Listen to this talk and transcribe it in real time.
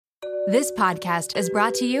This podcast is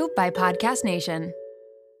brought to you by Podcast Nation.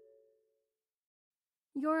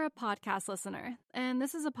 You're a podcast listener, and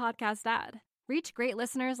this is a podcast ad. Reach great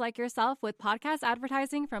listeners like yourself with podcast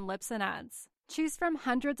advertising from Libsyn Ads. Choose from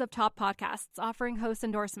hundreds of top podcasts offering host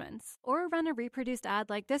endorsements, or run a reproduced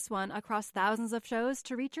ad like this one across thousands of shows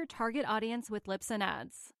to reach your target audience with Libsyn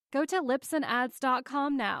Ads. Go to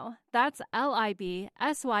libsynads.com now. That's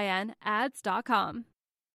LIBSYN ads.com.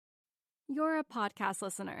 You're a podcast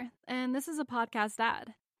listener, and this is a podcast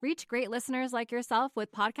ad. Reach great listeners like yourself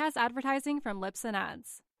with podcast advertising from Libsyn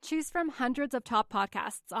Ads. Choose from hundreds of top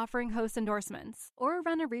podcasts offering host endorsements, or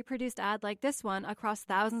run a reproduced ad like this one across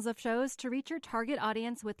thousands of shows to reach your target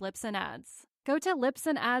audience with Libsyn Ads. Go to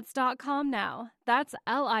libsynads.com now. That's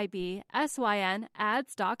LIBSYN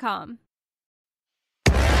ads.com.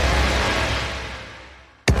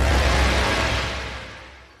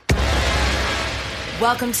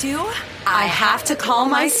 Welcome to I Have to Call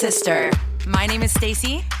My Sister. My name is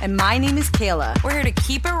Stacy. And my name is Kayla. We're here to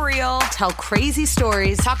keep it real, Tell crazy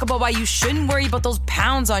stories, talk about why you shouldn't worry about those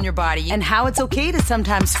pounds on your body, and how it's okay to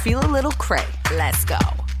sometimes feel a little cray. let's go.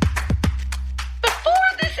 Before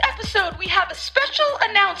this episode, we have a special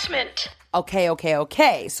announcement.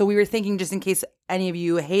 Okay. So we were thinking, just in case any of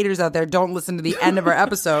you haters out there don't listen to the end of our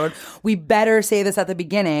episode, we better say this at the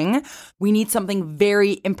beginning. We need something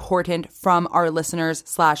very important from our listeners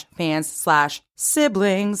 / fans /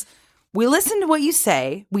 siblings. We listen to what you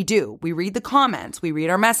say. We do. We read the comments. We read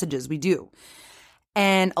our messages. We do.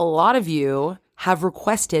 And a lot of you have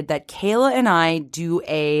requested that Kayla and I do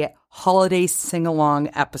a holiday sing-along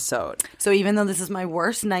episode. So even though this is my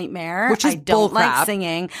worst nightmare, Which is I don't bullcrap. like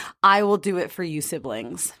singing, I will do it for you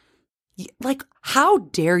siblings. Like, how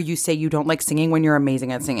dare you say you don't like singing when you're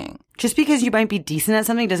amazing at singing? Just because you might be decent at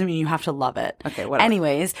something doesn't mean you have to love it. Okay, whatever.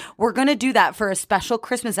 Anyways, we're going to do that for a special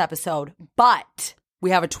Christmas episode, but We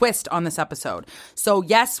have a twist on this episode. So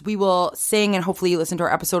yes, we will sing, and hopefully you listen to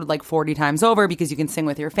our episode like 40 times over because you can sing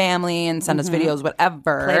with your family and send us videos,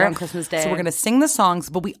 whatever. Play it on Christmas Day. So we're going to sing the songs,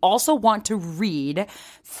 but we also want to read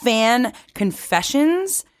fan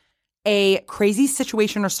confessions, a crazy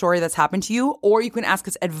situation or story that's happened to you, or you can ask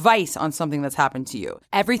us advice on something that's happened to you.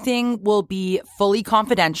 Everything will be fully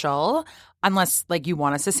confidential. Unless, like, you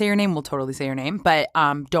want us to say your name, we'll totally say your name. But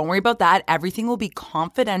don't worry about that. Everything will be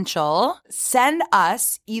confidential. Send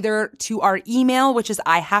us either to our email, which is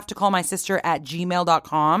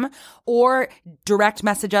ihavetocallmysister@gmail.com, or direct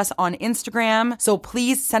message us on Instagram. So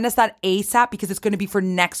please send us that ASAP because it's going to be for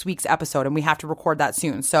next week's episode, and we have to record that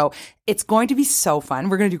soon. So it's going to be so fun.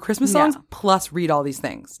 We're going to do Christmas songs plus read all these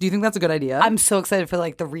things. Do you think that's a good idea? I'm so excited for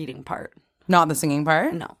like the reading part. Not the singing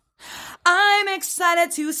part? No. I'm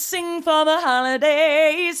excited to sing for the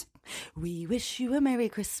holidays. We wish you a Merry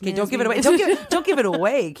Christmas. Okay, don't give it away. Don't give it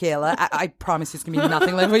away, Kayla. I promise it's going to be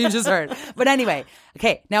nothing like what you just heard. But anyway,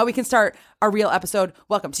 okay, now we can start our real episode.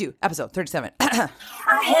 Welcome to episode 37. I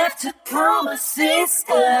have to call my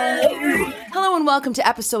sister. Hello and welcome to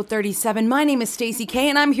episode 37. My name is Stacy K,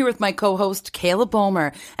 and I'm here with my co-host, Kayla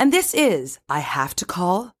Bulmer. And this is I Have to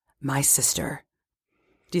Call My Sister.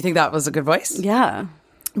 Do you think that was a good voice? Yeah.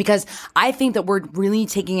 Because I think that we're really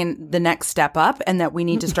taking the next step up and that we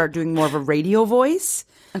need to start doing more of a radio voice.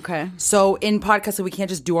 Okay. So in podcasts, we can't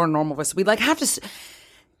just do our normal voice. We have to.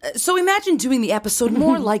 So imagine doing the episode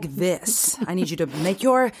more like this. I need you to make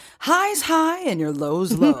your highs high and your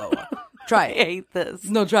lows low. Try it. I hate this.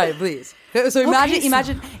 No, try it, please. So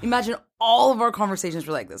imagine all of our conversations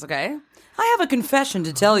were like this, okay? I have a confession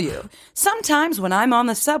to tell you. Sometimes when I'm on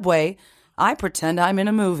the subway, I pretend I'm in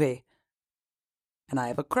a movie. And I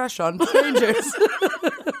have a crush on strangers.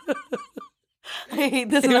 I hate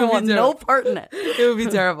this and I want no part in it. It would be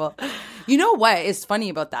terrible. You know what is funny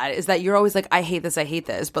about that is that you're always like, I hate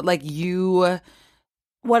this. But like you...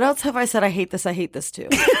 What else have I said I hate this to?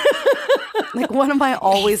 Like, when am I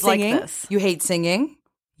always like singing? this? You hate singing?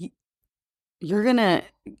 You're going to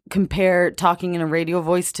compare talking in a radio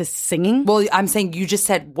voice to singing? Well, I'm saying you just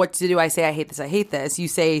said, what to do? I say, I hate this. You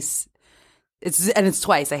say... It's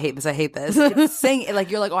twice. I hate this. It's sing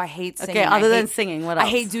like you're like, oh, I hate singing. Okay, other than singing, what else? I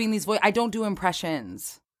hate doing these I don't do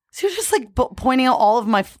impressions. So you're just like pointing out all of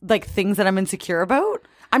my like things that I'm insecure about?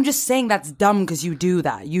 I'm just saying that's dumb because you do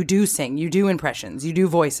that. You do sing. You do impressions. You do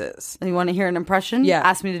voices. And you want to hear an impression? Yeah.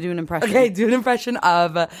 Ask me to do an impression. Okay, do an impression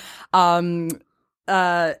of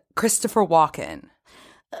Christopher Walken.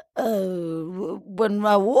 When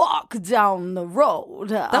I walk down the road,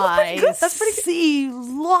 That's pretty good. See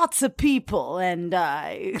lots of people, and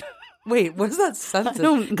I... Wait, what is that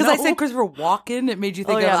sentence? Because I said Christopher Walken, it made you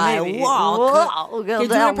think of maybe. I walk. Walk Okay, do an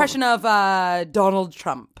down- impression of Donald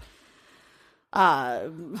Trump.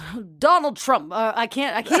 Donald Trump. I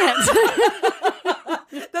can't.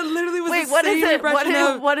 That literally was Wait, the what is same it?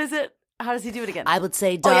 impression What is it? How does he do it again? I would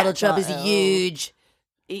say Oh, yeah. Donald Trump is huge.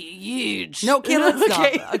 Huge. No, Kayla, stop.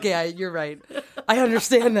 Okay. Okay, you're right. I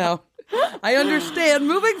understand now. I understand.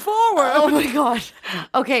 Moving forward. Oh my gosh.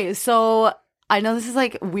 Okay, so I know this is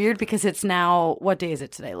like weird because it's now, what day is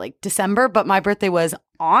it today? Like December, but my birthday was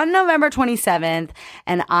on November 27th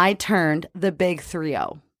and I turned the big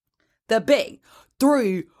 3-0. The big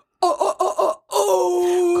 3. Oh.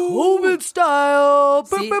 COVID style.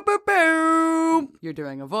 See? Boom, boom, boom, boom. You're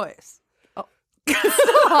doing a voice.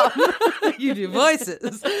 You do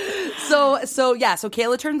voices. So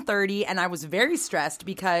Kayla turned 30 and I was very stressed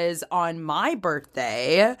because on my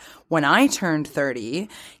birthday, when I turned 30,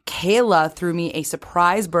 Kayla threw me a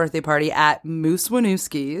surprise birthday party at Moose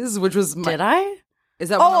Winooski's, which was my... Did I? Is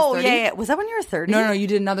that when I Oh, was 30? yeah. Was that when you were 30? No, you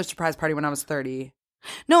did another surprise party when I was 30.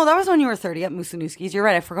 No, that was when you were 30 at Musanuski's. You're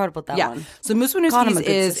right. I forgot about that one. So Moose God, I'm Winooski's a good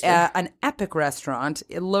is sister. an epic restaurant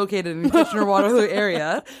located in Kitchener-Waterloo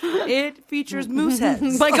area. It features moose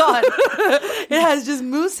heads. My God. It has just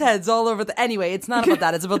moose heads all over anyway, it's not about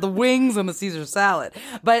that. It's about the wings and the Caesar salad.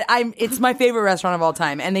 But it's my favorite restaurant of all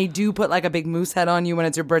time. And they do put like a big moose head on you when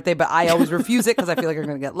it's your birthday, but I always refuse it because I feel like I'm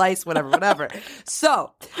going to get lice, whatever.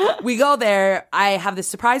 So we go there. I have this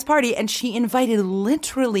surprise party and she invited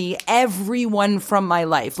literally everyone from my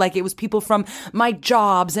life. Like it was people from my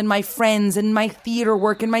jobs and my friends and my theater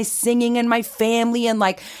work and my singing and my family. And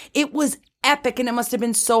like, it was epic and it must have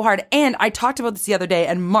been so hard. And I talked about this the other day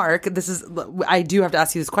and Mark, I do have to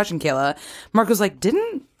ask you this question, Kayla. Mark was like,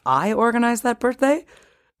 didn't I organize that birthday?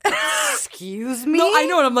 Excuse me? No, I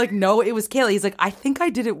know. And I'm like, no, it was Kayla. He's like, I think I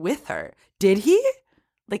did it with her. Did he?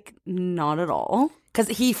 Like, not at all. Because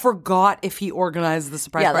he forgot if he organized the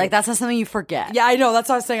surprise Yeah, party. like that's not something you forget. Yeah, I know. That's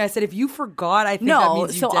what I was saying. I said, if you forgot, I think that No,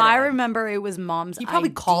 means you so did I it. remember it was Mom's He probably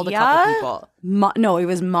idea. called a couple people. No, it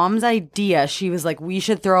was Mom's idea. She was like, we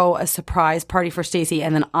should throw a surprise party for Stacey.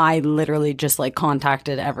 And then I literally just like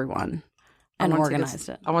contacted everyone and organized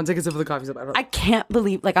it. I want to take a sip of the coffee. I can't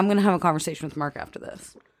believe, like, I'm going to have a conversation with Mark after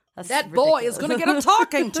this. That's That boy is going to get a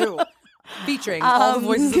talking to. Featuring all the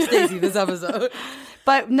voices of Stacey this episode.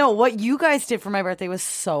 But no, what you guys did for my birthday was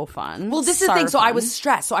so fun. Well, this is the thing. So I was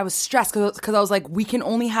stressed. Because I was like, we can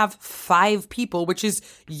only have 5 people, which is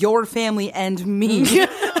your family and me.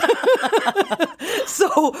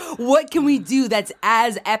 So what can we do that's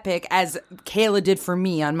as epic as Kayla did for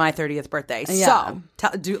me on my 30th birthday? Yeah. So,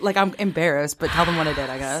 I'm embarrassed, but tell them what I did,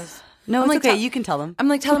 I guess. No, I'm it's like, okay. You can tell them. I'm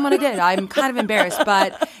like, tell them what I did. I'm kind of embarrassed,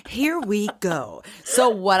 but here we go. So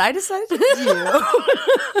what I decided to do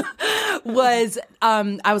was,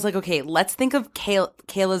 I was like, okay, let's think of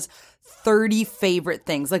Kayla's 30 favorite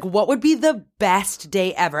things. Like, what would be the best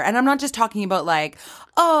day ever? And I'm not just talking about like,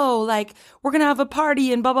 oh, like we're going to have a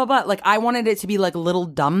party and blah, blah, blah. Like, I wanted it to be like little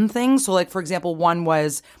dumb things. So like, for example, one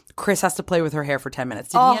was Chris has to play with her hair for 10 minutes.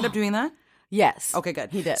 Did he end up doing that? Yes. Okay, good.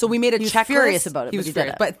 He did. So we made a He was checklist. furious about it, He was but he did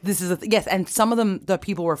furious. it. But this is yes, and some of them, the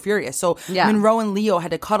people were furious. So Yeah. Monroe and Leo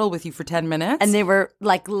had to cuddle with you for 10 minutes, And they were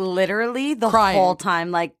like literally the Crying. whole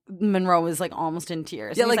time, like Monroe was like almost in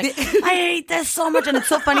tears. Yeah, He was like I hate this so much. And it's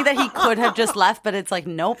so funny that he could have just left, but it's like,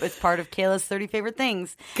 nope, it's part of Kayla's 30 favorite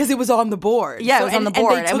things. because it was on the board. Yeah, it was on the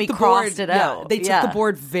board, they and took we the crossed board, it out. They took Yeah. the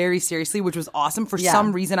board very seriously, which was awesome. For Yeah.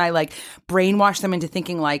 some reason, I like brainwashed them into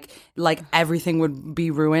thinking like everything would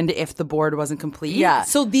be ruined if the board wasn't complete. Yeah.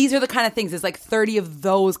 So these are the kind of things. It's like 30 of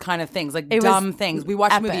those kind of things, like It was dumb things. We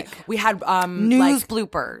watched a movie. epic. We had News like,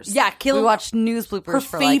 bloopers. Yeah, we watched news bloopers. Her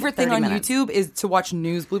for favorite like 30 thing on minutes. YouTube is to watch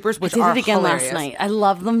news bloopers, which I did are it again hilarious. last night. I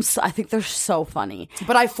love them. So, I think they're so funny.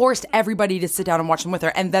 But I forced everybody to sit down and watch them with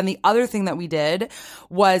her. And then the other thing that we did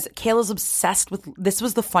was Kayla's obsessed with, this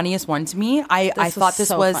was the funniest one to me. I was thought this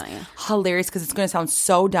so was funny. hilarious because it's going to sound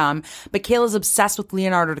so dumb. But Kayla's obsessed with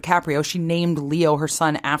Leonardo DiCaprio. She named Leo, her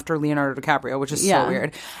son, after Leonardo DiCaprio, which is Yeah. so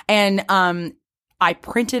weird. And I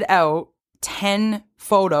printed out 10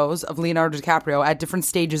 photos of Leonardo DiCaprio at different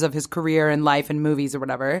stages of his career and life and movies or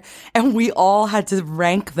whatever, and we all had to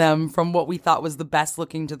rank them from what we thought was the best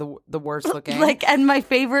looking to the worst looking. Like, and my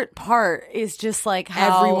favorite part is just like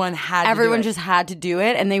how Everyone had to do everyone it. just had to do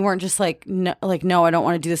it, and they weren't just like no, I don't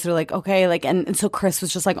want to do this. They're like, okay, like, and so Chris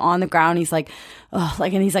was just like on the ground. He's like, oh,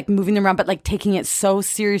 like, and he's like moving them around, but like taking it so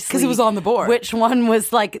seriously 'Cause it was on the board. Which one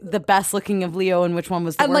was like the best looking of Leo, and which one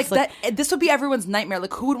was the and worst? like that, this would be everyone's nightmare.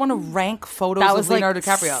 Like, who would want to rank photos That of was like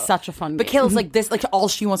Leonardo DiCaprio. Such a fun But game. Kayla's like this, like all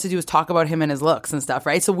she wants to do is talk about him and his looks and stuff,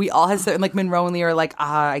 right? So we all had like Monroe and Leah are like,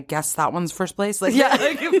 I guess that one's first place. Like, yeah,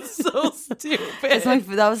 like it was so stupid.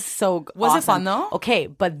 That was so Was it awesome. fun though? Okay,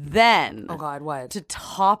 but then Oh God, what? to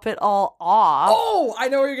top it all off, Oh, I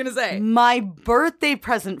know what you're gonna say. my birthday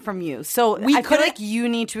present from you. So I feel couldn't- like you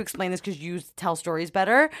need to explain this because you tell stories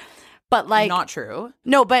better. But like, Not true.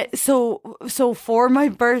 no, but so for my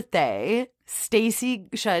birthday, Stacey,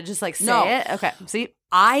 should I just like say No. it? Okay, see.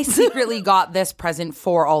 I secretly got this present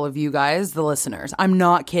for all of you guys, the listeners. I'm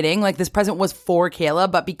not kidding. Like, this present was for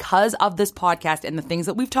Kayla, but because of this podcast and the things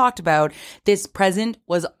that we've talked about, this present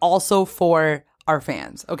was also for our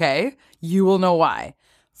fans, okay? You will know why.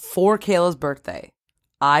 For Kayla's birthday,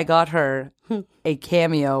 I got her a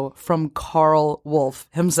cameo from Carl Wolf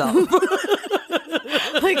himself.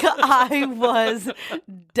 Like I was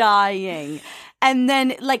dying. And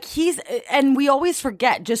then like and we always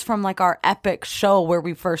forget just from like our epic show where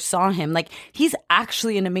we first saw him, like he's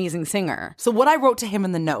actually an amazing singer. So what I wrote to him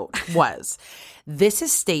in the note was, this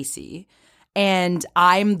is Stacey, and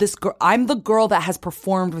I'm this girl. I'm the girl that has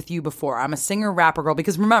performed with you before. I'm a singer rapper girl,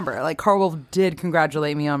 because remember, like Carl Wolf did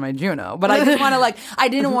congratulate me on my Juno, but I didn't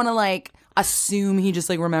want to assume he just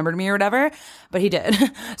like remembered me or whatever, but he did.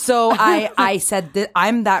 So I said that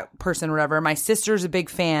I'm that person or whatever. My sister's a big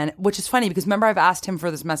fan, which is funny because remember I've asked him for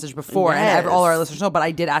this message before, and all our listeners know, but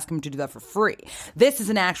I did ask him to do that for free. This is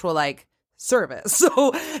an actual like service.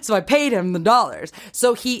 So I paid him the dollars.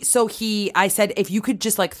 So I said, if you could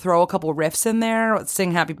just like throw a couple riffs in there,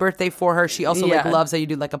 sing happy birthday for her. She also like loves how you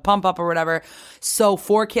do like a pump up or whatever. So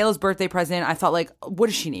for Kayla's birthday present, I thought like, what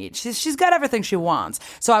does she need? She's got everything she wants.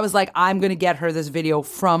 So I was like, I'm going to get her this video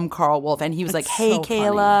from Carl Wolf. And he was like, hey, so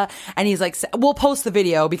Kayla. And he's like, we'll post the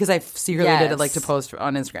video, because I secretly did it like to Yes. post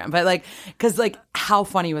on Instagram. But like, because like, how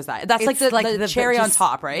funny was that? That's It's like the cherry on just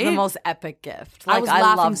top, right? The most epic gift. I Like was I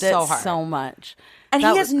laughing loved so it hard. so much. And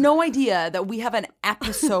That he has was- no idea that we have an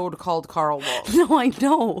episode called Carl Wolf. No, I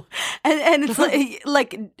know. And it's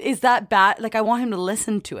like is that bad? Like I want him to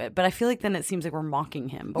listen to it, but I feel like then it seems like we're mocking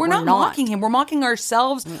him. But We're not mocking him. We're mocking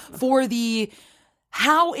ourselves for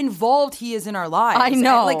how involved he is in our lives. I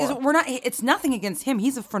know. And, like, it's nothing against him.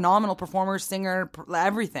 He's a phenomenal performer, singer,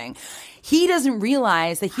 everything. He doesn't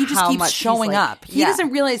realize that he just How keeps much he's, showing like- up. He yeah.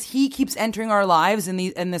 doesn't realize he keeps entering our lives in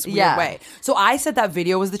this weird Yeah. way. So I said that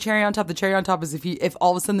video was the cherry on top. The cherry on top is if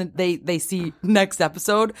all of a sudden they see next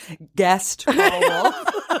episode, guest Carl Wolf.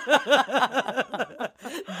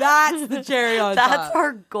 That's the cherry on top. That's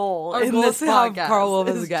our goal Our in goal this is to have podcast. Carl Wolf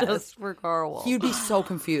as a is guest. just for Carl Wolf. He would be so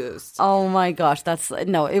confused. Oh my gosh,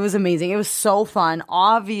 it was amazing. It was so fun.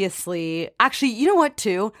 Obviously, actually, you know what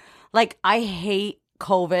too? Like I hate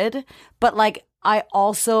COVID, but like I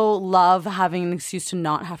also love having an excuse to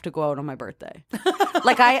not have to go out on my birthday.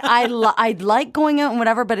 Like I like going out and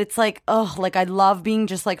whatever, but it's like, like I love being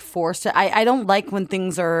just like forced to. I don't like when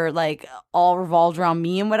things are like all revolved around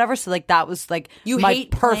me and whatever. So like that was like You my hate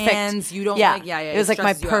perfect. plans, you don't yeah, like- yeah, It was it like my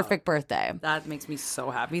stresses you out. perfect birthday. That makes me so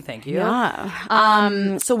happy. Thank you.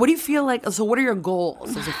 Yeah. So what do you feel like? So what are your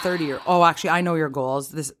goals as a 30-year? Oh, actually, I know your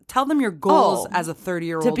goals. Tell them your goals as a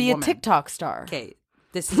 30-year-old To be woman. a TikTok star. Okay,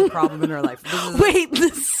 this is a problem in her life. This is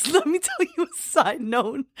Wait, let me tell you a side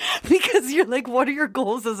note. Because you're like, what are your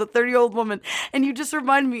goals as a 30-year-old woman? And you just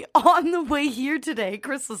reminded me, on the way here today,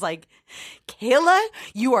 Chris was like, Kayla,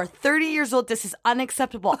 you are 30 years old. This is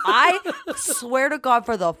unacceptable. I swear to God,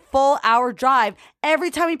 for the full hour drive,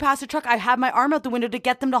 every time we passed a truck, I had my arm out the window to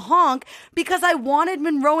get them to honk because I wanted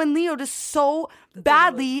Monroe and Leo to so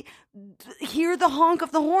badly hear the honk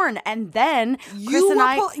of the horn. And then Chris and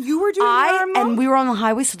I, you were doing your arm out? and we were on the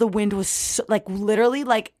highway, so the wind was so, like literally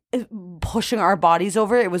like pushing our bodies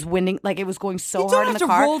over. It was winding, like it was going so You hard don't in have the to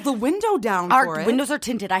car. roll the window down for Our it. windows are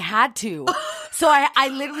tinted. I had to. So I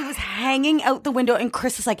literally was hanging out the window, and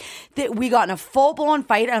Chris was like, we got in a full-blown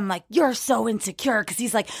fight, and I'm like, you're so insecure, because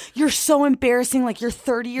he's like, you're so embarrassing, like you're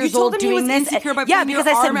 30 years told old him he doing was this. insecure by Yeah, putting your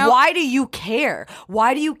because I said, arm out? why do you care?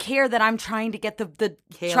 Why do you care that I'm trying to get the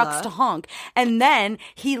trucks to honk? And then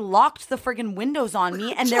he locked the friggin' windows on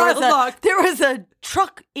me, and there was a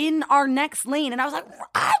truck in our next lane, and I was like,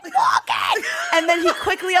 I'm walking! And then he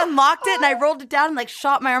quickly unlocked it, and I rolled it down and like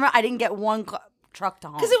shot my arm out. I didn't get one truck to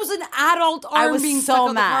honk. Because it was an adult arm I was being so stuck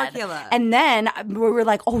out mad. the car, Kayla. And then we were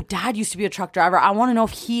like, oh, Dad used to be a truck driver. I want to know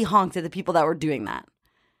if he honked at the people that were doing that.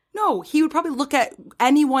 No, he would probably look at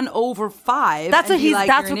anyone over 5. That's and what be like,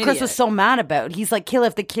 that's "You're what an Chris idiot." was so mad about. He's like, Kayla,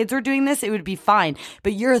 if the kids were doing this, it would be fine.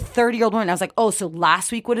 But you're a 30-year-old woman. I was like, oh, so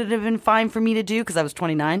last week would it have been fine for me to do because I was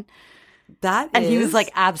 29? And he was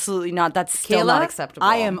like, absolutely not. That's still Kayla, not acceptable.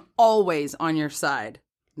 I am always on your side.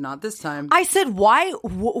 Not this time. I said, why?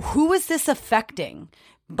 Who is this affecting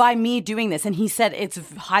by me doing this? And he said, it's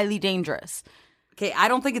highly dangerous. Okay, I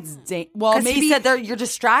don't think it's Maybe he said you're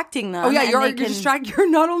distracting them. Oh yeah, you're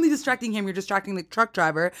not only distracting him, you're distracting the truck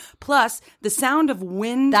driver. Plus, the sound of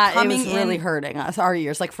wind coming it was really hurting us, our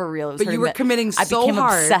ears, like for real. It was but you were committing so hard. I became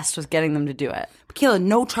obsessed with getting them to do it. Kayla,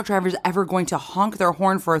 no truck driver is ever going to honk their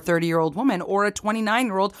horn for a 30-year-old woman or a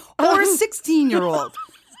 29-year-old or a 16-year-old.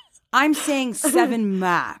 I'm saying 7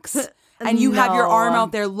 max. And you have your arm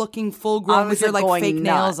out there looking full grown with your like fake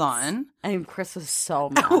nails on. And Chris was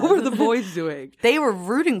so mad. What were the boys doing? They were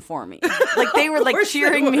rooting for me. Like they were like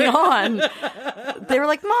cheering me on. They were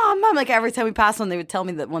like, Mom. Like every time we passed one, they would tell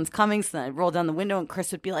me that one's coming. So then I'd roll down the window and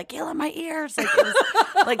Chris would be like, Kayla, my ears. Like it was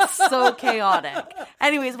like so chaotic.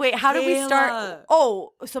 Anyways, wait, how did we start?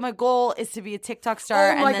 Oh, so my goal is to be a TikTok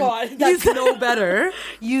star. Oh my God, that's no better.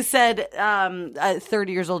 You said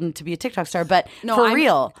 30 years old and to be a TikTok star, but no,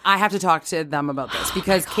 real. I have to talk to them about this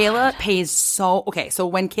because Kayla pays so... Okay, so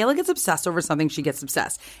when Kayla gets obsessed over something, she gets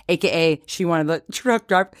obsessed. AKA, she wanted the truck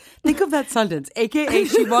driver. Think of that sentence. AKA,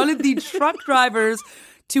 she wanted the truck drivers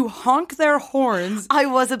to honk their horns. I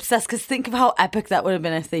was obsessed because think of how epic that would have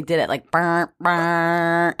been if they did it. Like, burr,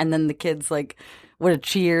 burr, and then the kids like would have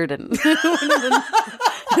cheered and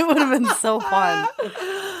it would have been so fun.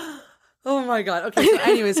 Oh my God. Okay. So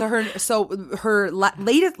anyway, her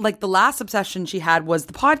latest, like the last obsession she had was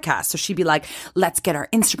the podcast. So she'd be like, let's get our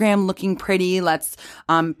Instagram looking pretty. Let's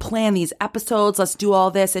plan these episodes. Let's do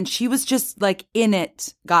all this. And she was just like in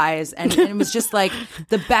it, guys. And it was just like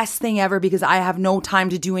the best thing ever because I have no time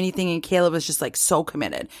to do anything. And Kayla was just like so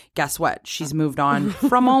committed. Guess what? She's moved on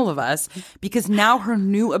from all of us because now her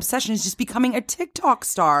new obsession is just becoming a TikTok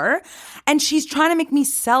star. And she's trying to make me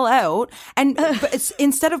sell out. And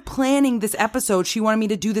instead of planning this episode, she wanted me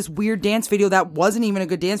to do this weird dance video that wasn't even a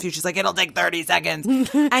good dance video. She's like, it'll take 30 seconds.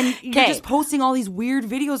 And you're just posting all these weird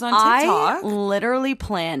videos on TikTok. I literally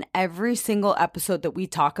plan every single episode that we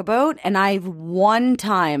talk about. And I've one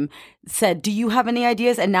time said, do you have any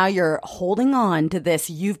ideas? And now you're holding on to this.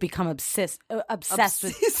 You've become obsessed with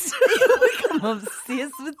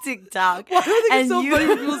TikTok. Why do I think it's so funny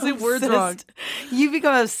when people say words wrong? You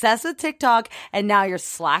become obsessed with TikTok and now you're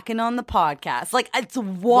slacking on the podcast. Like it's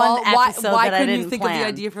one episode why that I didn't plan. Why couldn't you think of the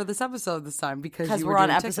idea for this episode this time? Because we're on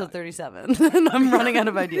episode 37 and I'm running out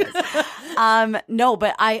of ideas. No,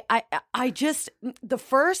 but I just the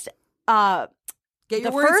first get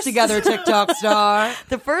your words together, TikTok star.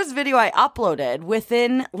 The first video I uploaded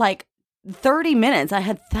within like 30 minutes, I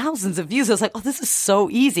had thousands of views. I was like, oh, this is so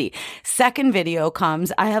easy. Second video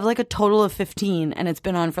comes, I have like a total of 15 and it's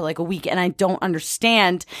been on for like a week and I don't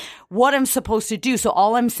understand what I'm supposed to do. So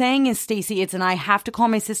all I'm saying is, Stacey, it's an I Have to Call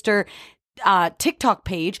My Sister TikTok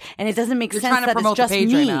page and it doesn't make sense that it's just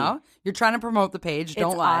me. Right now. You're trying to promote the page.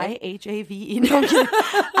 Don't lie. IHAVE. No,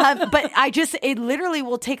 but it literally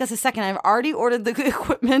will take us a second. I've already ordered the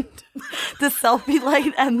equipment, the selfie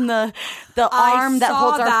light, and the arm that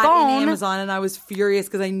holds our phone. I saw that in Amazon, and I was furious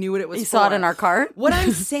because I knew what it was. You saw it in our cart. What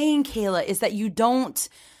I'm saying, Kayla, is that you don't.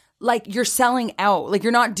 Like you're selling out. Like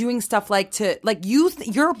you're not doing stuff like to like you're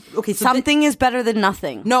okay. So something is better than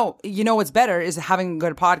nothing. No, you know what's better is having a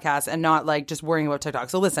good podcast and not like just worrying about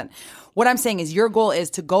TikTok. So listen, what I'm saying is your goal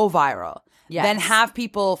is to go viral. Yes. Then have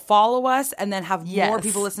people follow us and then have more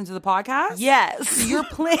people listen to the podcast. Yes. So your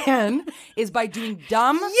plan is by doing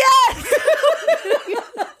dumb. Yes.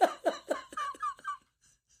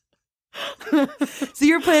 So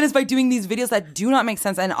your plan is by doing these videos that do not make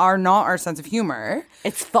sense and are not our sense of humor.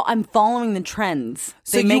 I'm following the trends.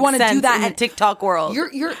 So you want to do that in the TikTok world.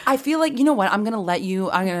 I feel like, you know what? I'm gonna let you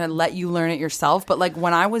learn it yourself. But like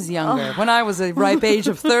when I was younger, when I was a ripe age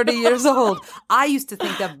of 30 years old, I used to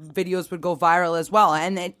think that videos would go viral as well.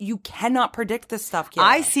 And that you cannot predict this stuff, Kayla.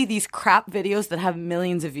 I see these crap videos that have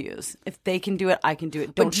millions of views. If they can do it, I can do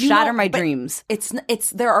it. Don't shatter my dreams.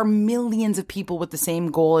 There are millions of people with the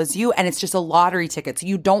same goal as you, and it's just a lottery ticket. So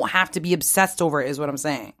you don't have to be obsessed over it, is what I'm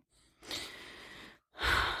saying.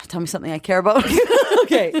 Tell me something I care about.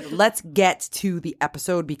 Okay, let's get to the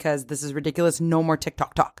episode because this is ridiculous. No more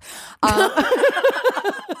TikTok talk.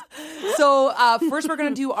 So first we're going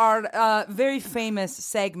to do our very famous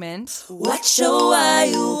segment. What show are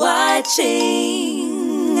you watching?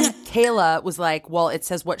 Kayla was like, well, it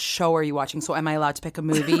says, what show are you watching? So am I allowed to pick a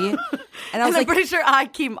movie? And I was I'm pretty sure I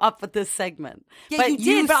came up with this segment. Yeah, but you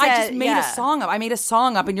did, but I just made a song up. I made a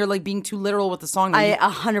song up and you're like being too literal with the song. I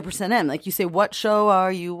 100% am. Like you say, what show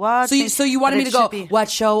are you watching? So you wanted me to go, what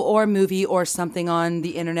show or movie or something on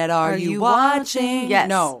the internet are you watching? Yes.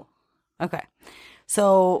 No. Okay.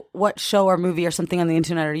 So what show or movie or something on the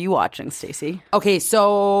internet are you watching, Stacey? Okay,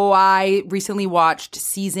 so I recently watched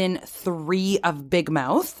season 3 of Big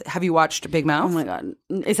Mouth. Have you watched Big Mouth? Oh my God.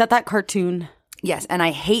 Is that cartoon? Yes, and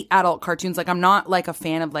I hate adult cartoons. Like, I'm not like a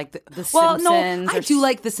fan of like the Simpsons. No, I do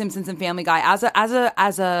like The Simpsons and Family Guy as a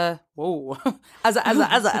whoa, as a adult.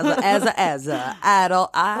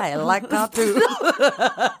 I like that too.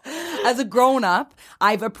 As a grown up,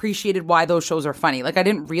 I've appreciated why those shows are funny. Like, I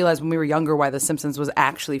didn't realize when we were younger why The Simpsons was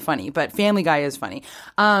actually funny, but Family Guy is funny.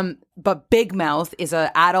 But Big Mouth is an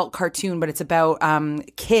adult cartoon, but it's about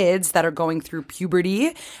kids that are going through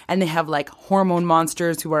puberty, and they have like hormone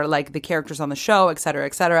monsters who are like the characters on the show, et cetera,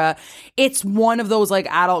 et cetera. It's one of those like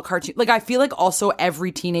adult cartoons. Like, I feel like also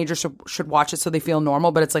every teenager should watch it so they feel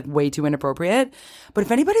normal, but it's like way too inappropriate. But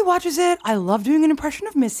if anybody watches it, I love doing an impression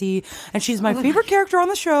of Missy, and she's my favorite character on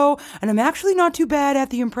the show, and I'm actually not too bad at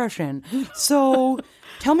the impression. So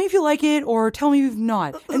tell me if you like it or tell me if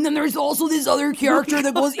not. And then there's also this other character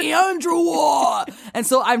that goes, Andrew. And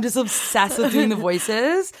so I'm just obsessed with doing the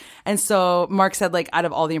voices. And so Mark said, like, out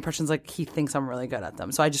of all the impressions, like, he thinks I'm really good at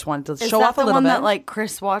them. So I just wanted to show off a little bit. Is that the one that, like,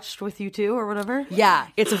 Chris watched with you too or whatever? Yeah,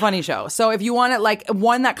 it's a funny show. So if you want it, like,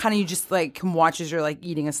 one that kind of you just, like, can watch as you're, like,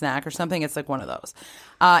 eating a snack or something, it's, like, one of those.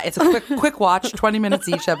 It's a quick watch, 20 minutes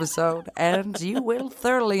each episode, and you will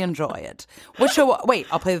thoroughly enjoy it. What show? Wait,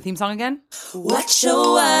 I'll play the theme song again. What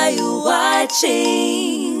show are you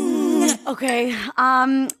watching? Okay.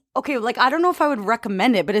 Okay, like, I don't know if I would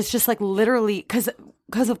recommend it, but it's just, like, literally, because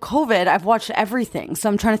of COVID, I've watched everything. So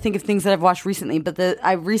I'm trying to think of things that I've watched recently. But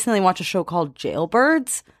I recently watched a show called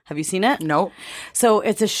Jailbirds. Have you seen it? No. So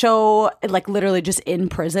it's a show, like, literally just in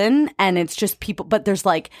prison. And it's just people, but there's,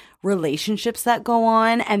 like, relationships that go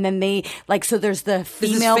on. And then they, like, so there's the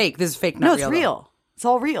female. This is fake, not no, real. it's real. It's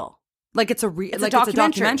all real. Like, it's a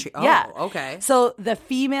documentary. Oh, yeah. Okay. So the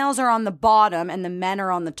females are on the bottom and the men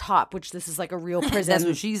are on the top, which this is like a real prison. That's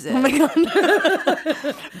what she said. Oh my God.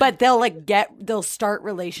 But they'll start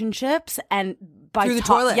relationships and by through the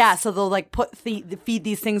toilets. Yeah, so they'll like feed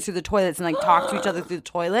these things through the toilets and like talk to each other through the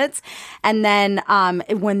toilets. And then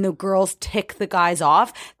when the girls tick the guys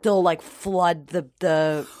off, they'll like flood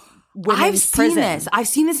the women's prison. I've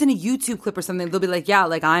seen this in a YouTube clip or something. They'll be like, yeah,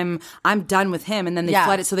 like I'm done with him, and then they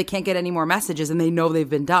flood it so they can't get any more messages, and they know they've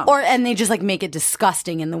been dumped. And they just like make it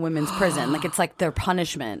disgusting in the women's prison, like it's like their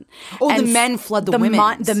punishment. Oh, and the men flood the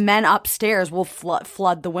women's. The men upstairs will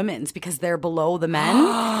flood the women's because they're below the men.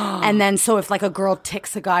 And then so if like a girl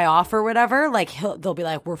ticks a guy off or whatever, like they'll be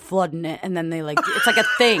like, we're flooding it, and then they like it's like a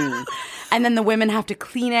thing. And then the women have to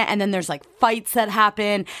clean it, and then there's like fights that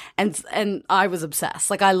happen, and I was obsessed.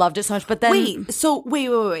 Like I loved it so much. But then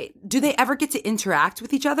wait. Do they ever get to interact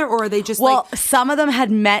with each other, or are they just some of them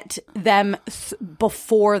had met them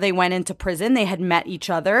before they went into prison. They had met each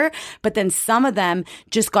other, but then some of them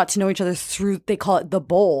just got to know each other through, they call it the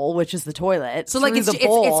bowl, which is the toilet. So like it's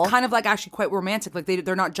kind of like actually quite romantic. Like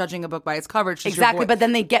they're not judging a book by its cover. It's just exactly. But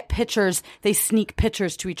then they get pictures. They sneak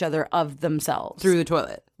pictures to each other of themselves through the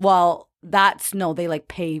toilet. Well, they like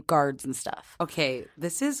pay guards and stuff. Okay,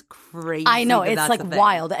 this is crazy. I know, it's like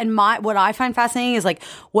wild. And what I find fascinating is like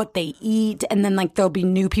what they eat, and then like there'll be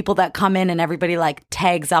new people that come in and everybody like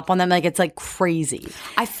tags up on them. Like it's like crazy.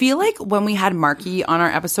 I feel like when we had Marky on our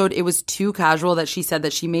episode, it was too casual that she said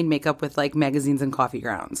that she made makeup with like magazines and coffee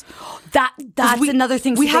grounds. That's another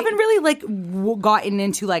thing. We haven't really like gotten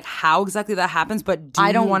into like how exactly that happens, but do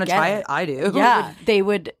you want to try it? I do. Yeah, they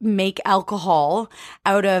would make alcohol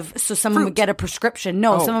out of someone would get a prescription.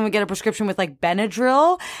 No, someone would get a prescription with like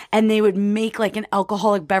Benadryl, and they would make like an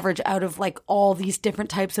alcoholic beverage out of like all these different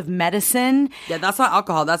types of medicine. Yeah, that's not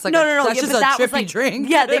alcohol. That's like that's just a trippy drink.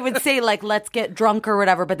 Yeah, they would say like, let's get drunk or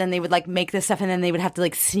whatever, but then they would like make this stuff, and then they would have to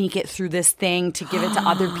like sneak it through this thing to give it to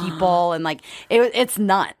other people, and like it's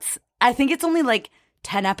nuts. I think it's only like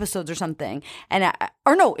 10 episodes or something,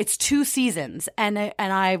 it's 2 seasons, and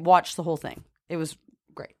I watched the whole thing. It was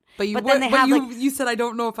great. But you said I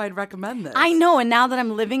don't know if I'd recommend this. I know, and now that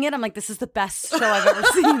I'm living it, I'm like, this is the best show I've ever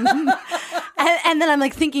seen. And then I'm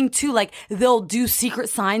like thinking too, like they'll do secret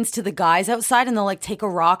signs to the guys outside, and they'll like take a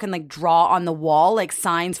rock and like draw on the wall like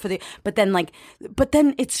signs for but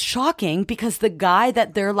then it's shocking because the guy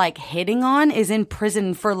that they're like hitting on is in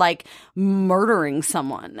prison for like murdering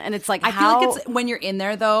someone, and it's like I feel like it's when you're in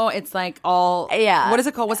there though, it's like all what is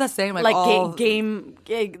it called? What's that saying? Like all, game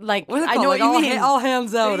like what is it I called? know like what you mean. All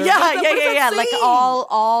hands out. Yeah. Like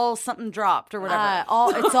all something dropped or whatever.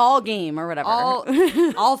 It's all game or whatever.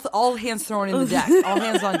 All hands thrown in the deck. All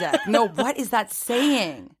hands on deck. No, what is that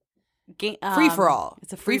saying? Free for all.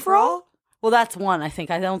 It's a free for all. Well, that's one, I think.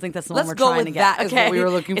 I don't think that's the one Let's we're go trying with to get. that is what we were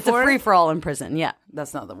looking it's for. It's a free-for-all in prison, yeah.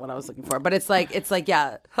 That's not what I was looking for. But it's like,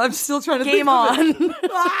 yeah. I'm still trying to Game think of it. on.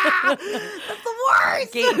 That's the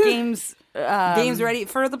worst. Games. Games ready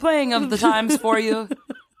for the playing of the times for you.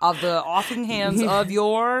 Of the offing hands of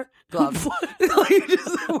your gloves.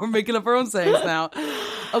 We're making up our own sayings now.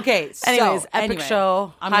 Okay, so Anyways, epic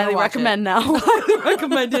show. I'm highly gonna watch recommend it. now. Highly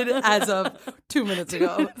recommended as of 2 minutes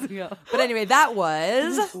ago. But anyway, that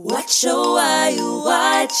was What show are you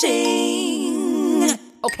watching?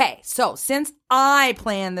 Okay, so since I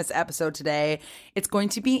planned this episode today, it's going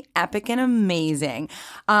to be epic and amazing.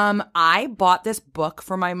 I bought this book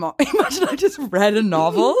for my mom. Imagine I just read a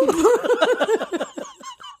novel.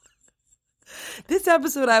 This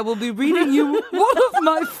episode, I will be reading you one of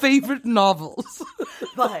my favorite novels.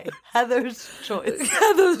 By Heather's Choice.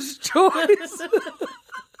 Heather's Choice.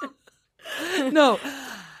 No.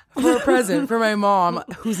 For a present for my mom,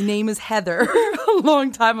 whose name is Heather, a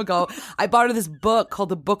long time ago, I bought her this book called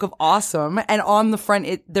The Book of Awesome. And on the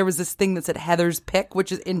front, there was this thing that said Heather's Pick,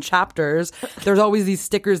 which is in chapters. There's always these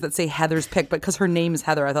stickers that say Heather's Pick, but because her name is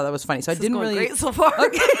Heather, I thought that was funny. So I didn't really. Great so far.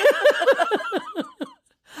 Okay.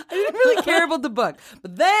 I didn't really care about the book.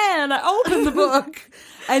 But then I opened the book,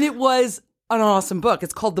 and it was an awesome book.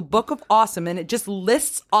 It's called The Book of Awesome, and it just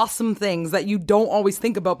lists awesome things that you don't always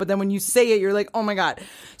think about, but then when you say it, you're like, oh my God.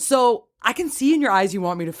 So I can see in your eyes you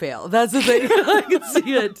want me to fail. That's the thing. I can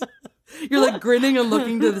see it. You're like grinning and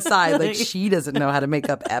looking to the side like she doesn't know how to make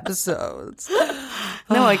up episodes.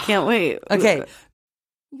 No, I can't wait. Okay.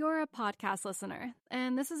 You're a podcast listener,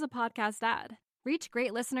 and this is a podcast ad. Reach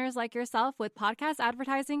great listeners like yourself with podcast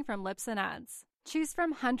advertising from Lips and Ads. Choose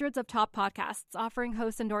from hundreds of top podcasts offering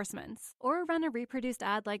host endorsements, or run a reproduced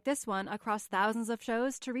ad like this one across thousands of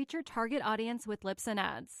shows to reach your target audience with Lips and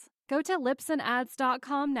Ads. Go to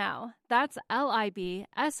lipsandads.com now. That's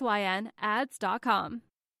LIBSYN ads.com.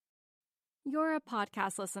 You're a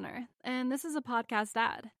podcast listener, and this is a podcast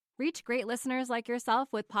ad. Reach great listeners like yourself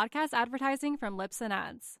with podcast advertising from Lips and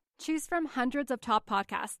Ads. Choose from hundreds of top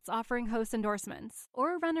podcasts offering host endorsements,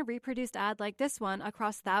 or run a reproduced ad like this one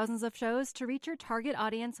across thousands of shows to reach your target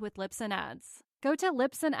audience with Lips and Ads. Go to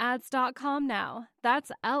lipsandads.com now.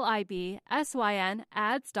 That's LIBSYN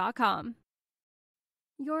ads.com.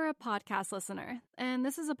 You're a podcast listener, and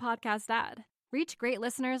this is a podcast ad. Reach great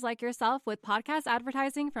listeners like yourself with podcast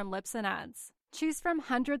advertising from Lips and Ads. Choose from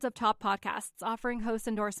hundreds of top podcasts offering host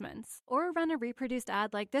endorsements, or run a reproduced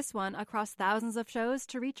ad like this one across thousands of shows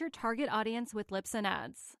to reach your target audience with Lips and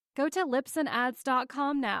Ads. Go to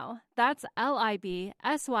lipsandads.com now. That's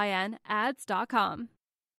LIBSYN ads.com.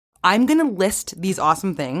 I'm going to list these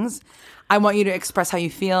awesome things. I want you to express how you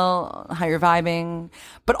feel, how you're vibing.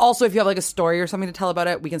 But also, if you have like a story or something to tell about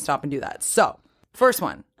it, we can stop and do that. So, first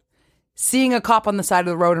one. Seeing a cop on the side of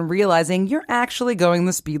the road and realizing you're actually going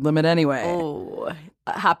the speed limit anyway. Oh,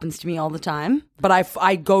 it happens to me all the time. But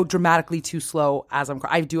I go dramatically too slow as I'm.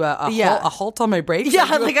 I do a halt on my brakes. Yeah,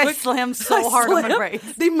 I slam so hard on my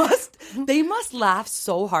brakes. They must laugh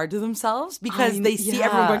so hard to themselves because they see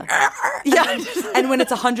everyone going. Yeah, and when it's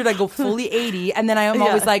 100, I go fully 80, and then I'm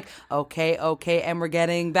always like, okay, and we're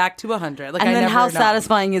getting back to 100. Like, and then how know.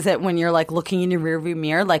 satisfying is it when you're like looking in your rearview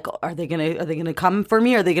mirror, like, are they gonna come for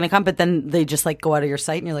me? Are they gonna come? But then they just like go out of your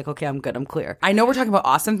sight, and you're like, okay, I'm good, I'm clear. I know we're talking about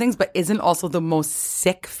awesome things, but isn't also the most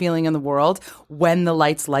sick feeling in the world when the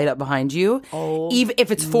lights light up behind you? Oh, even if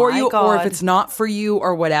it's for you or if it's not for you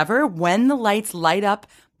or whatever, when the lights light up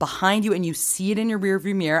behind you and you see it in your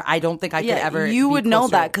rearview mirror, I don't think I could ever. You would know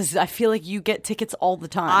that because I feel like you get tickets all the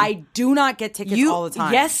time. I do not get tickets all the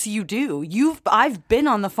time. Yes, you do. I've been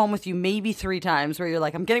on the phone with you maybe 3 times where you're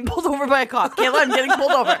like, I'm getting pulled over by a cop. Kayla, I'm getting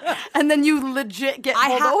pulled over, and then you legit get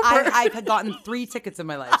pulled over. I've gotten 3 tickets in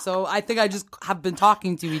my life, so I think I just have been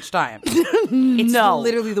talking to you each time. It's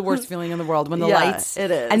literally the worst feeling in the world when the lights. It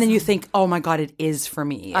is, and then you think, oh my God, it is for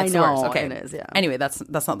me. It's I know. The worst. Okay, it is. Yeah. Anyway, that's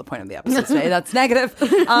not the point of the episode today. That's negative.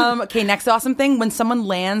 Okay, next awesome thing, when someone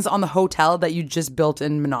lands on the hotel that you just built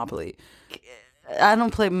in Monopoly. I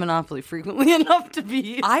don't play Monopoly frequently enough to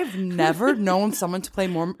be. I've never known someone to play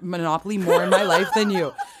more Monopoly more in my life than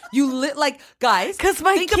you. You guys, because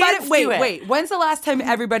my think kids about it. do it. Wait. When's the last time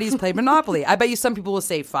everybody's played Monopoly? I bet you some people will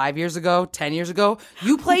say 5 years ago, 10 years ago.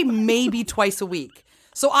 You play maybe twice a week.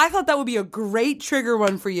 So I thought that would be a great trigger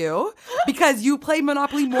one for you because you play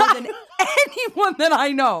Monopoly more than anyone that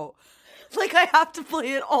I know. Like, I have to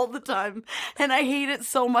play it all the time, and I hate it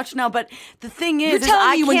so much now. But the thing is, You're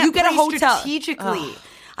telling me I when can't you get a play hotel strategically.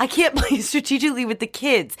 I can't play strategically with the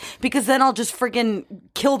kids because then I'll just friggin'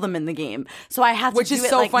 kill them in the game. So I have to Which do is it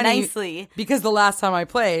so like funny nicely. because the last time I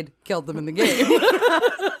played, killed them in the game.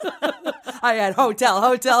 I had hotel.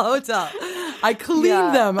 I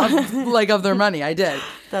cleaned them of their money. I did.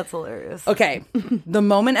 That's hilarious. Okay. The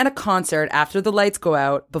moment at a concert after the lights go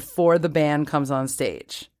out before the band comes on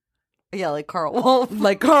stage. Yeah, like Carl Wolf.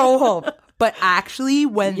 Like Carl Wolf. But actually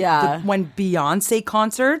when Yeah. when Beyonce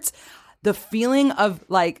concerts, the feeling of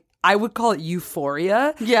like I would call it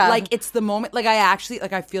euphoria. Yeah. Like it's the moment like I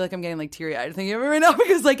feel like I'm getting like teary-eyed thinking of it right now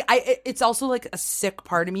because like it's also like a sick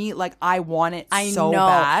part of me. Like I want it so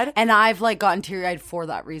bad. And I've like gotten teary-eyed for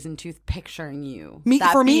that reason too, picturing you. Me-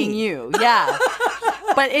 that for me. being you. Yeah.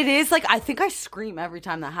 But it is like I think I scream every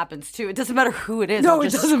time that happens too. It doesn't matter who it is. No, I'll it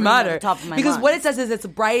just doesn't scream at matter. the top of my Because lungs. what it says is it's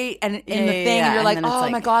bright and in the Yeah, thing and you're and like, then it's oh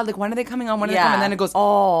like- my God, like when are they coming on? When are they coming? And then it goes,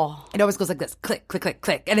 oh. it always goes like this, click, click, click,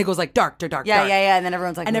 click. And it goes like dark, dark, Yeah, dark. yeah. And then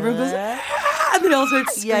everyone's like, And everyone goes, "What?" "Ah," and then all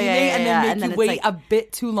starts screaming Yeah, yeah, and yeah, then and make then you it's wait like- a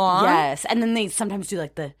bit too long. Yes. And then they sometimes do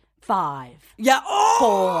like the 5, Yeah. Oh!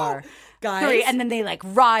 4, Guys. 3, and then they like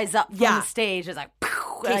rise up from Yeah. the stage. It's like,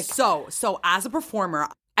 Okay, like so as a performer,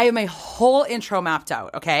 I have my whole intro mapped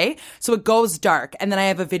out, okay? So it goes dark, and then I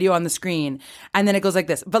have a video on the screen, and then it goes like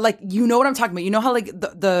this. But like, you know what I'm talking about. You know how like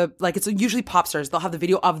the like it's usually pop stars. They'll have the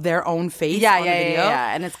video of their own face on the video.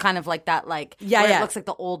 yeah. And it's kind of like that, like, Yeah, where yeah. it looks like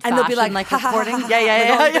the old And they'll be like, like ha, ha, ha, recording. ha, ha,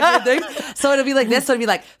 Yeah. like all these different things. So it'll be like this. So it'll be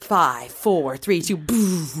like 5, 4, 3, 2,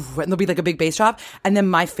 boo, and there'll be like a big bass drop, and then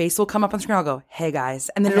my face will come up on screen. I'll go, hey guys,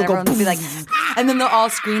 and then And it'll go, everyone will be like, and then they'll all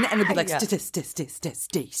screen, and it'll be like, Yeah.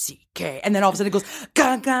 Stacy K, and then all of a sudden it goes,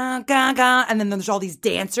 ga ga ga ga, and then there's all these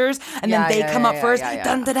dancers, and Yeah, then they yeah, come yeah, up yeah, first, yeah, yeah.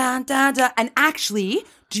 dun da da da da, and actually,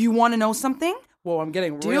 do you want to know something? Whoa, I'm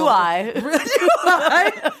getting real. Do I? Do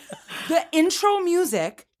I? The intro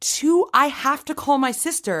music to I Have to Call My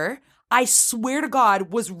Sister, I swear to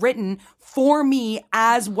God, was written for me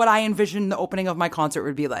as what I envisioned the opening of my concert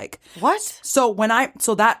would be like. What? So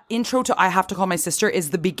that intro to I Have to Call My Sister is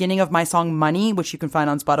the beginning of my song Money, which you can find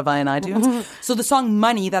on Spotify and iTunes. So the song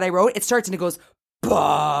Money that I wrote, it starts and it goes,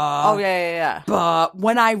 bah. Oh, yeah. But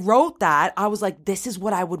when I wrote that, I was like, this is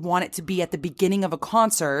what I would want it to be at the beginning of a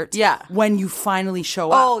concert. Yeah. When you finally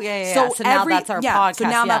show up. Oh, yeah. So now that's our podcast. So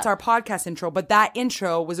now yeah. that's our podcast intro. But that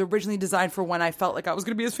intro was originally designed for when I felt like I was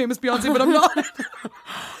going to be as famous Beyonce, but I'm not.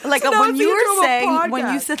 Like So now when it's you the intro were of a saying,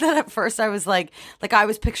 when you podcast. said that at first, I was like I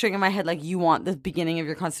was picturing in my head, like you want the beginning of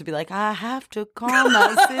your concert to be like, I have to call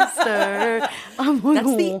my sister. I'm like,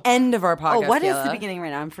 That's the end of our podcast. Oh, what is Kayla. the beginning right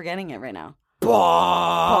now? I'm forgetting it right now.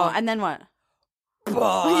 Bah. Oh, and then what?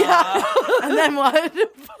 Bah. Yeah. And then what?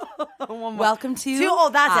 One more. Welcome to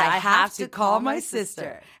That's it. I Have to Call My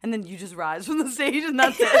Sister. And then you just rise from the stage and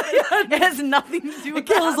that's it. It has nothing to do with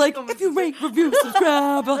Kayla's that. like, if you rate, review,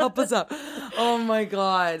 subscribe, it'll help us out. Oh my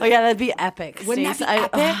God. Oh yeah, that'd be epic. Wouldn't that Stace.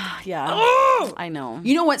 be epic? Yeah. Oh! I know.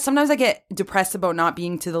 You know what? Sometimes I get depressed about not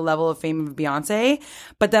being to the level of fame of Beyonce,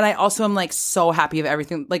 but then I also am like so happy of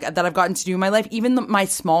everything like that I've gotten to do in my life. Even my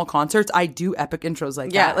small concerts, I do epic intros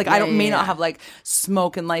like that. Like I don't may not have like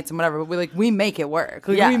smoke and lights and whatever, but we make it work.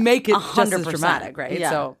 Like, Yeah, we make it just as 100%. dramatic, right? Yeah.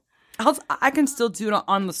 So I can still do it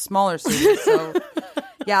on the smaller stages. So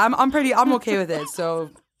yeah, I'm okay with it. So.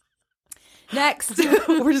 Next,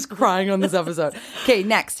 we're just crying on this episode. Okay,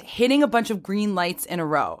 next, hitting a bunch of green lights in a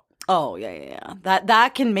row. Oh yeah.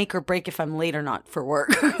 That can make or break if I'm late or not for work.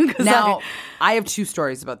 'Cause Now, I have 2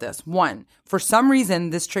 stories about this. One, for some reason,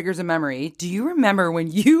 this triggers a memory. Do you remember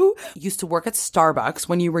when you used to work at Starbucks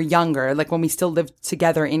when you were younger, like when we still lived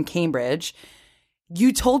together in Cambridge?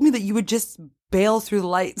 You told me that you would just bail through the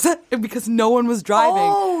lights because no one was driving.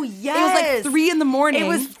 Oh, It was yes. like 3 in the morning. It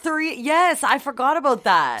was 3. Yes, I forgot about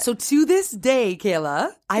that. So to this day,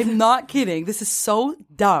 Kayla, I'm not kidding. This is so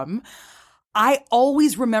dumb. I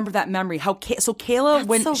always remember that memory. So Kayla, That's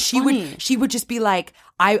when so she funny. would just be like,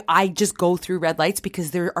 I just go through red lights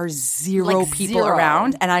because there are zero Like people zero.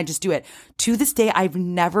 around, and I just do it. To this day, I've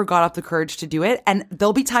never got up the courage to do it, and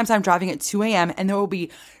there'll be times I'm driving at 2 a.m. and there will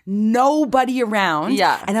be nobody around.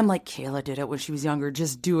 Yeah. And I'm like, Kayla did it when she was younger.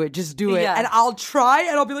 Just do it. Yeah. And I'll try,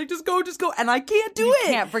 and I'll be like, just go. And I can't do you it.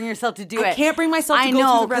 can't bring yourself to do I it. can't bring myself to I go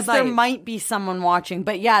know, through the red because there light. might be someone watching.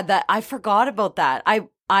 But yeah, that I forgot about that.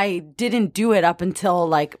 I didn't do it up until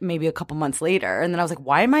like maybe a couple months later. And then I was like,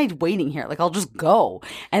 why am I waiting here? Like, I'll just go.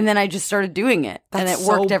 And then I just started doing it. And it That's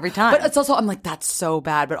worked so- every time. But it's also, I'm like, that's so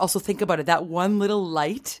bad. But also think about it. That one little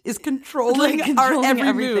light is controlling, Like, our controlling every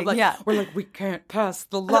everything, move. Like, yeah. we're like, we can't pass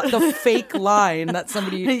the fake line that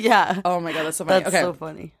somebody. yeah. Oh my God, that's so funny. That's Okay. so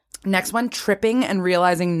funny. Next one, tripping and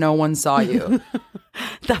realizing no one saw you.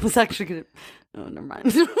 That was actually good. Oh, never mind.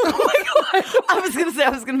 Oh my God. I was going to say I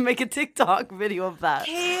was going to make a TikTok video of that.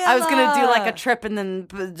 I was going to do like a trip and then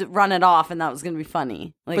run it off, and that was going to be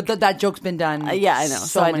funny. Like, but that joke's been done. Yeah, I know.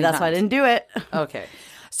 So that's why I didn't do it. Okay.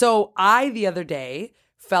 So I, the other day,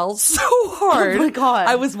 fell so hard. Oh my God.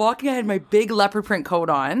 I was walking, I had my big leopard print coat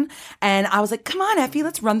on, and I was like, come on, Effie,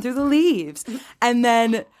 let's run through the leaves. And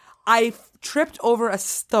then I tripped over a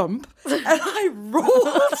stump and I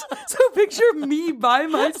rolled. So picture me by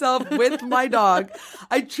myself with my dog.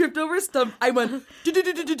 I tripped over a stump. I went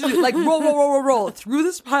like roll through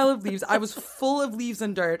this pile of leaves. I was full of leaves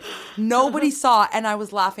and dirt. Nobody saw, and I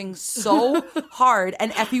was laughing so hard.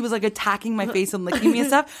 And Effie was like attacking my face and licking me and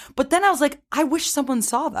stuff. But then I was like, I wish someone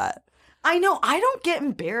saw that. I know. I don't get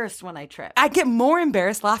embarrassed when I trip. I get more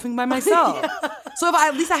embarrassed laughing by myself. Yeah. So if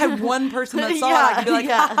at least I had one person that saw it, I could be like,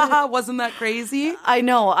 ha ha ha, wasn't that crazy? I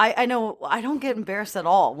know. I know. I don't get embarrassed at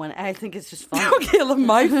all when I think it's just funny. Okay,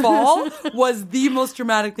 my fall was the most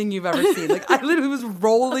dramatic thing you've ever seen. Like, I literally was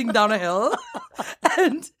rolling down a hill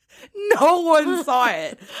and no one saw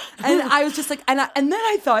it. And I was just like, and then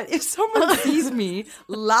I thought, if someone sees me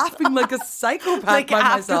laughing like a psychopath like by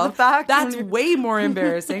after myself, the fact, that's way more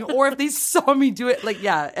embarrassing. Or if they saw me do it, like,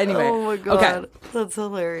 yeah, anyway. Oh my God. Okay. That's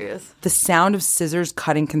hilarious. The sound of scissors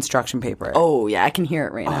cutting construction paper. Oh, yeah, I can hear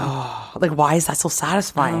it right now. Oh, like, why is that so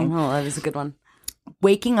satisfying? Oh, that was a good one.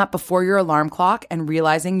 Waking up before your alarm clock and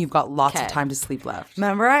realizing you've got lots of time to sleep left.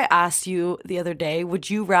 Remember I asked you the other day,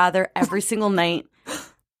 would you rather every single night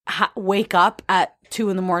wake up at 2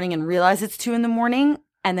 a.m. and realize it's 2 a.m.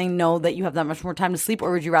 and then know that you have that much more time to sleep,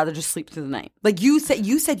 or would you rather just sleep through the night? Like you said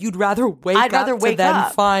you'd rather wake up to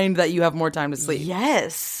then find that you have more time to sleep.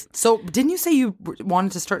 Yes. So didn't you say you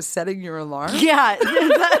wanted to start setting your alarm? Yeah.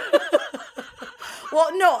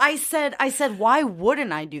 Well, no, I said, why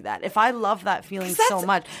wouldn't I do that if I love that feeling so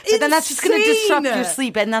much? But then that's just going to disrupt your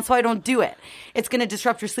sleep, and that's why I don't do it. It's going to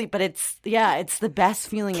disrupt your sleep, but it's the best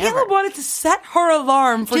feeling ever. Caleb wanted to set her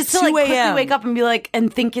alarm for just 2 to a.m. quickly wake up and be like,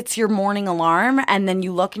 and think it's your morning alarm, and then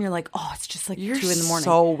you look and you're like, oh, it's just like 2 a.m.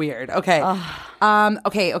 So weird. Okay.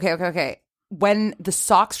 Okay. When the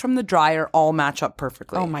socks from the dryer all match up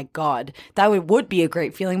perfectly. Oh my God. That would be a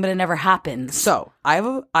great feeling, but it never happens. So I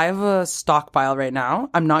have a stockpile right now.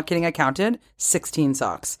 I'm not kidding. I counted 16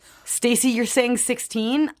 socks. Stacey, you're saying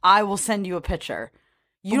 16? I will send you a picture.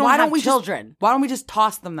 You don't have children. Why don't we just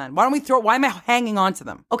toss them then? Why am I hanging on to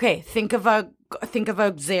them? Okay, think of a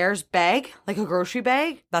Zehrs bag, like a grocery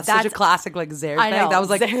bag. That's such a classic like Zehrs bag. Know, that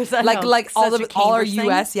was like Zehrs, like all our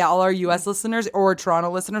US, thing. all our US listeners or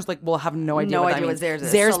Toronto listeners like will have no idea what Zehrs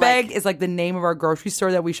is. Zehrs bag is like the name of our grocery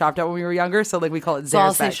store that we shopped at when we were younger, so like we call it Zehrs so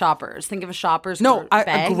I'll bag. Say shoppers. Think of a shoppers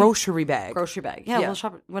bag. A grocery bag. Grocery bag. Yeah. Well,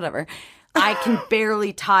 shopper, whatever. I can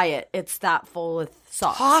barely tie it. It's that full with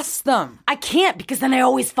socks. Toss them. I can't because then I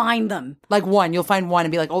always find them. Like you'll find one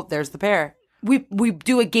and be like, oh, there's the pair. We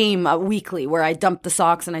do a game weekly where I dump the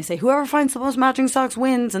socks and I say, whoever finds the most matching socks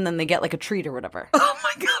wins, and then they get like a treat or whatever. Oh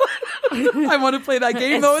my God. I want to play that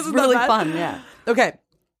game though. Isn't really that fun? Yeah. Okay.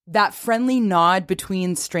 That friendly nod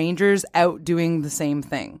between strangers out doing the same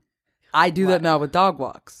thing. I do that now with dog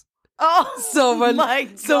walks. Oh, so when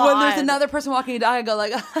when there's another person walking a dog, I go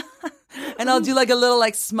like, and I'll do like a little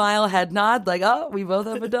like smile head nod, like, oh, we both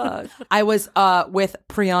have a dog. I was with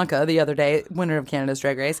Priyanka the other day, winner of Canada's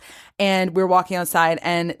Drag Race, and we were walking outside,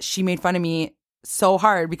 and she made fun of me so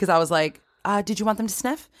hard because I was like, did you want them to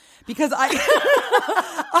sniff? Because I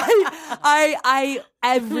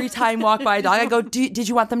every time walk by a dog, I go, did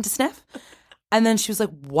you want them to sniff? And then she was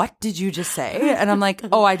like, what did you just say? And I'm like,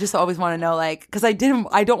 oh, I just always want to know, like, because I don't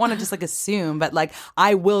want to just like assume, but like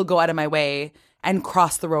I will go out of my way and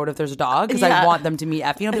cross the road if there's a dog because I want them to meet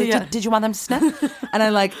Effie. And I'll be like, did you want them to sniff? And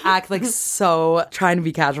I like act like so trying to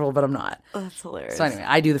be casual, but I'm not. Oh, that's hilarious. So anyway,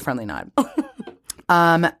 I do the friendly nod.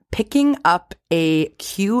 Picking up a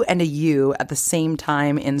Q and a U at the same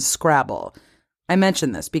time in Scrabble. I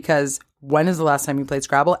mentioned this because when is the last time you played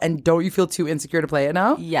Scrabble? And don't you feel too insecure to play it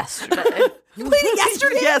now? Yesterday. You played it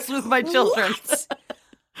yesterday? Yes, with my children.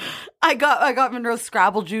 I got Monroe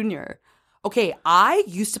Scrabble Jr. Okay, I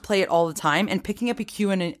used to play it all the time, and picking up a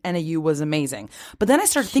Q and a U was amazing. But then I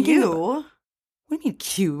started thinking, what do you mean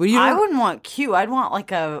Q? I wouldn't want Q. I'd want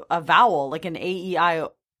like a vowel, like an A-E-I-O-U.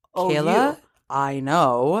 Kayla, I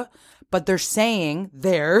know, but they're saying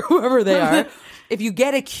whoever they are, if you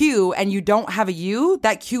get a Q and you don't have a U,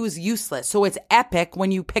 that Q is useless. So it's epic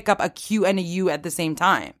when you pick up a Q and a U at the same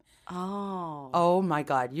time. Oh my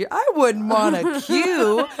God! I wouldn't want a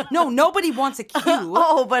Q. No, nobody wants a Q.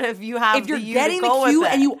 Oh, but if you're getting a Q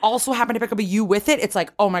and you also happen to pick up a U with it, it's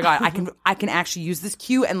like, oh my God, I can actually use this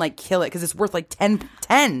Q and like kill it because it's worth like 10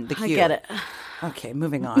 the Q. I get it. Okay,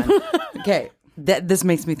 moving on. Okay, This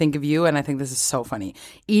makes me think of you, and I think this is so funny.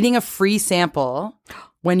 Eating a free sample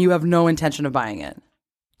when you have no intention of buying it.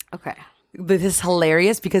 Okay. This is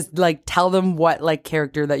hilarious because, like, tell them what, like,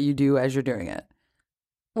 character that you do as you're doing it.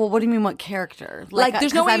 Well, what do you mean, what character? Like,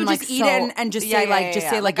 there's no way you I'm, just eat it and just say,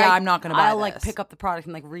 yeah, I'm not going to buy I'll, this. like, pick up the product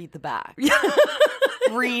and, like, read the back.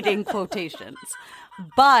 Read in quotations.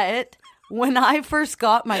 But when I first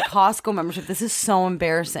got my Costco membership, this is so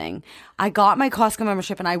embarrassing. I got my Costco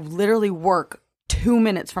membership and I literally work 2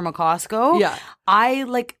 minutes from a Costco. Yeah. I,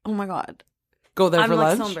 like, oh, my God. Go there I'm for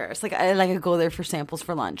like lunch? so embarrassed. Like I go there for samples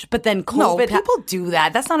for lunch. But then No, COVID people do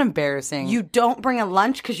that. That's not embarrassing. you don't bring a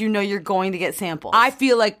lunch because you know you're going to get samples. I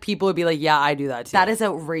feel like people would be like, yeah, I do that too. That is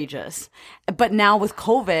outrageous. But now with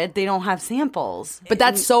COVID, they don't have samples. But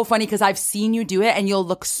that's so funny because I've seen you do it and you'll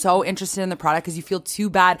look so interested in the product because you feel too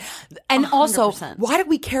bad. And also, 100%. why do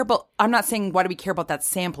we care about, I'm not saying why do we care about that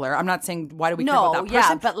sampler. I'm not saying why do we care No, about that yeah,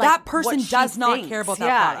 person. but, like, that person what she does not thinks. care about Yeah,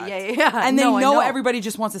 that product. yeah. And they No, I know know. everybody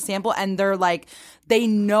just wants a sample and they're like, they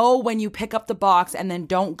know when you pick up the box and then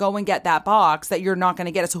don't go and get that box that you're not going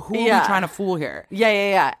to get it. So who are we trying to fool here?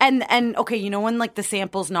 Yeah. And okay, you know when like the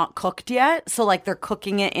sample's not cooked yet? So like they're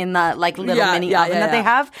cooking it in the like little mini oven that they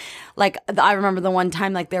have. Like I remember the one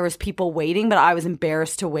time like there was people waiting, but I was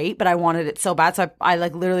embarrassed to wait, but I wanted it so bad. So I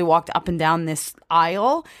like literally walked up and down this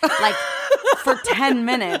aisle like for 10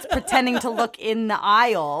 minutes pretending to look in the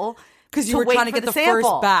aisle. Because you were trying to get the first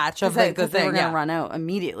batch of like the thing. They were going to run out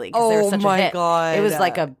immediately because they were such a hit. God. It was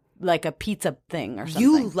like a pizza thing or something.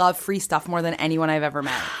 You love free stuff more than anyone I've ever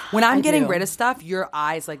met. When I'm getting rid of stuff, your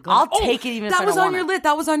eyes like go, I'll take it even if that I was don't on want your it. list.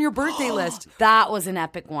 That was on your birthday list. That was an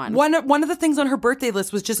epic one. One of the things on her birthday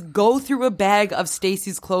list was just go through a bag of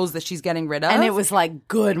Stacey's clothes that she's getting rid of. And it was like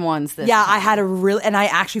good ones this Yeah, time. I had and I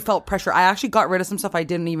actually felt pressure. I actually got rid of some stuff I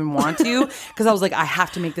didn't even want to because I was like, I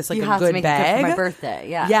have to make this like You a have to good make bag. it good for my birthday,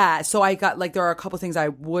 yeah. Yeah, so I got like, there are a couple things I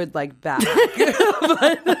would like back.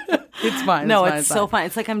 But it's fine. No, it's so fun.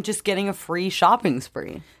 It's like I'm just getting a free shopping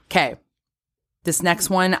spree. Okay. This next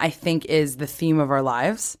one, I think, is the theme of our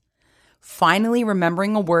lives. Finally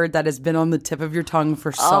remembering a word that has been on the tip of your tongue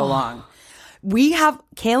for so long.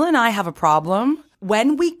 Kayla and I have a problem.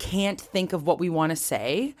 When we can't think of what we want to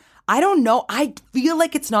say, I don't know. I feel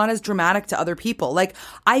like it's not as dramatic to other people. Like,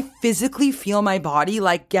 I physically feel my body,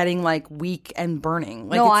 like, getting, like, weak and burning.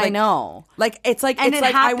 Like, No, it's I like, know. Like, it's like, And it's it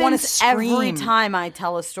like I want to happens scream. every time I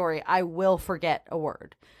tell a story, I will forget a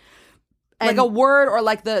word. Like a word or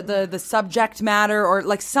like the subject matter or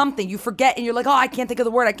like something you forget and you're like, oh, I can't think of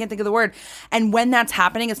the word. And when that's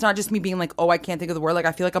happening, it's not just me being like, oh, I can't think of the word. Like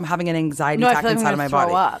I feel like I'm having an anxiety attack inside of my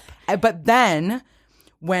body. Up. But then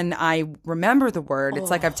when I remember the word, it's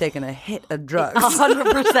like I've taken a hit of drugs.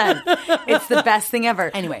 100%. It's the best thing ever.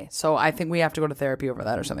 Anyway, so I think we have to go to therapy over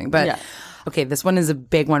that or something. But okay, this one is a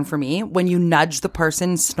big one for me. When you nudge the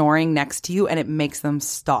person snoring next to you and it makes them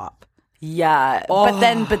stop. Yeah, but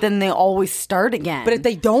then they always start again. But if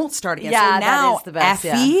they don't start again, Yeah, so now that is the best,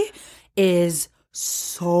 Effie is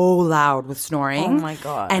so loud with snoring. Oh my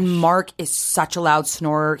gosh. And Mark is such a loud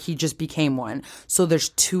snorer. He just became one. So there's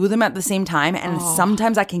two of them at the same time, and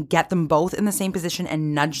sometimes I can get them both in the same position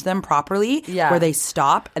and nudge them properly where they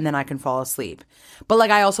stop, and then I can fall asleep. But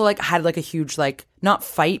like I also like had like a huge like not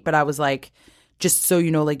fight, but I was like, just so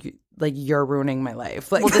you know, like you're ruining my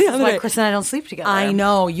life. Like, well, this is why Chris and I don't sleep together. I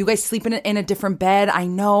know you guys sleep in a different bed. I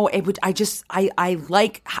know it would. I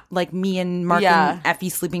like me and Mark and Effie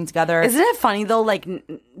sleeping together. Isn't it funny though? Like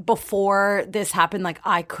before this happened, like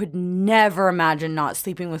I could never imagine not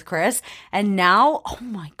sleeping with Chris, and now, oh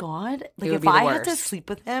my god! Like if I had to sleep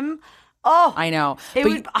with him. Oh, I know.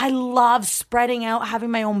 I love spreading out,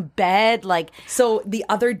 having my own bed. Like, so the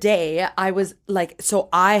other day I was like, so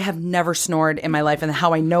I have never snored in my life. And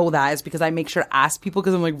how I know that is because I make sure to ask people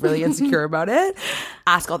because I'm like really insecure about it.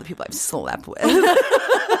 Ask all the people I've slept with.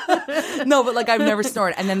 No, but like I've never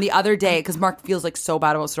snored. And then the other day, because Mark feels like so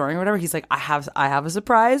bad about snoring or whatever, he's like, I have a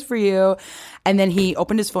surprise for you. And then he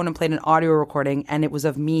opened his phone and played an audio recording and it was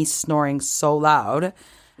of me snoring so loud.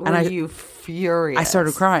 And were you furious? I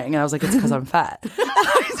started crying and I was like, it's because I'm fat.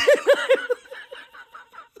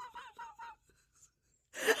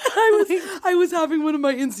 I was having one of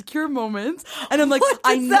my insecure moments, and I'm like,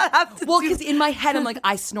 well, because in my head I'm like,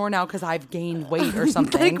 I snore now because I've gained weight or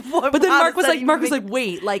something. But then Mark was like,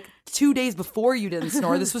 wait, like 2 days before you didn't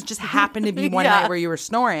snore, this was just happened to be one night where you were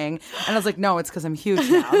snoring, and I was like, no, it's because I'm huge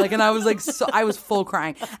now. Like, and I was like, so I was full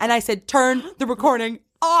crying, and I said, turn the recording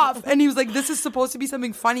off. And he was like, this is supposed to be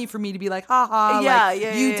something funny for me to be like, haha,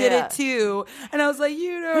 you did it too. And I was like,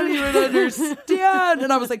 you don't even understand.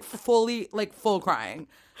 And I was like full crying.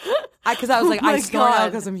 Because I was like, my I snore now God.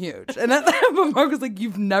 because I'm huge. And then but Mark was like,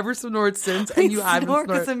 you've never snored since, and you haven't snore snored.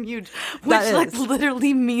 because I'm huge, which That like is.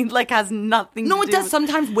 literally means like has nothing. No, to it do does. with-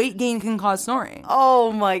 Sometimes weight gain can cause snoring.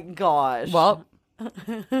 Oh my gosh. Well,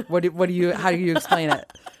 how do you explain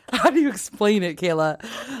it? How do you explain it, Kayla?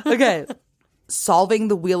 Okay. Solving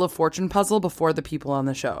the Wheel of Fortune puzzle before the people on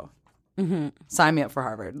the show. Sign me up for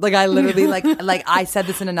Harvard. Like I literally like I said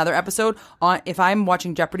this in another episode on if I'm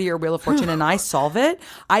watching Jeopardy or Wheel of Fortune and I solve it,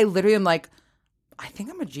 I literally am like, I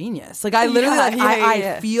think I'm a genius. Like I literally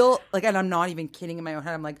I feel like, and I'm not even kidding in my own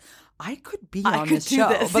head. I'm like, I could be on could this do show,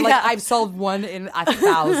 this, but like yeah. I've solved one in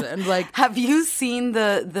 1,000. Like Have you seen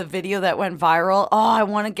the video that went viral? Oh, I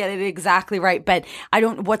want to get it exactly right, but I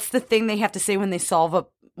don't. What's the thing they have to say when they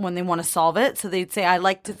when they want to solve it? So they'd say, "I'd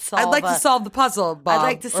like to solve. I'd like to solve the puzzle, Bob. I'd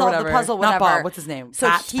like to or solve the whatever. puzzle. Whatever. Not Bob. What's his name? So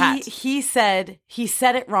Pat. he said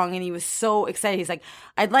it wrong, and he was so excited. He's like,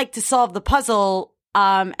 "I'd like to solve the puzzle."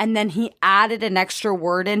 And then he added an extra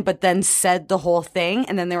word in, but then said the whole thing,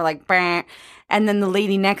 and then they were like, "Bah." And then the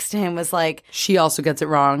lady next to him was like, She also gets it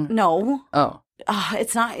wrong. "No." Oh.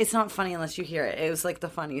 It's not funny unless you hear it. It was like the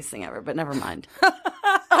funniest thing ever, but never mind.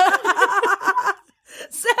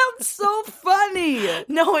 Sounds so funny.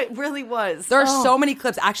 No, it really was. There are so many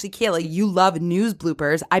clips. Actually, Kayla, you love news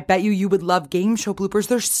bloopers. I bet you would love game show bloopers.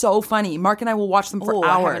 They're so funny. Mark and I will watch them for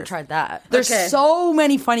hours. I haven't tried that. There's Okay. so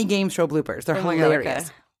many funny game show bloopers. They're Oh my God, hilarious.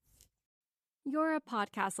 okay. You're a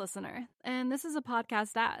podcast listener, and this is a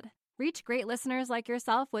podcast ad. Reach great listeners like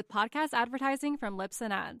yourself with podcast advertising from Lips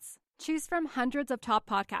and Ads. Choose from hundreds of top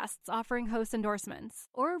podcasts offering host endorsements,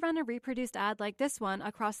 or run a reproduced ad like this one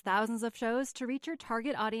across thousands of shows to reach your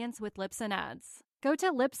target audience with Lips and Ads. Go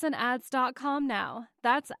to lipsandads.com now.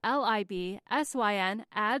 That's LIBSYN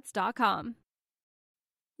ads.com.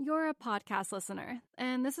 You're a podcast listener,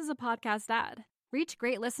 and this is a podcast ad. Reach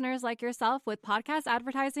great listeners like yourself with podcast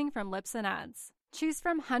advertising from Lips and Ads. Choose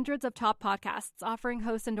from hundreds of top podcasts offering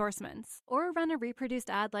host endorsements, or run a reproduced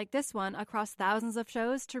ad like this one across thousands of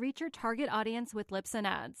shows to reach your target audience with Lips and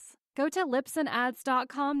Ads. Go to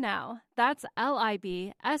lipsandads.com now. That's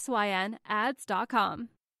LIBSYN ads.com.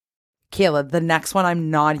 Kayla, the next one,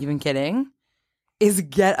 I'm not even kidding, is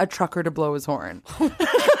get a trucker to blow his horn.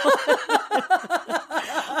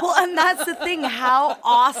 Well, and that's the thing. How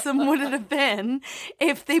awesome would it have been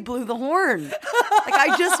if they blew the horn? Like,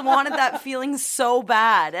 I just wanted that feeling so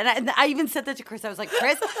bad. And I even said that to Chris. I was like,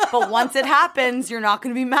 Chris, but once it happens, you're not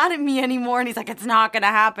going to be mad at me anymore. And he's like, it's not going to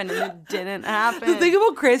happen. And it didn't happen. The thing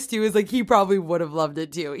about Chris, too, is like he probably would have loved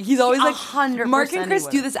it, too. He's always like, 100% Mark and Chris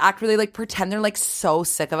he do would. this act where they like pretend they're like so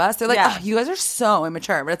sick of us. They're like, Yeah. oh, you guys are so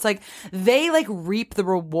immature. But it's like they like reap the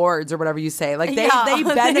rewards or whatever you say. Like they Yeah,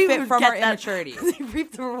 benefit would from get our that- immaturity. They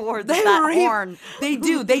reap the rewards They of that reap- horn. They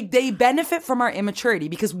do. They benefit from our immaturity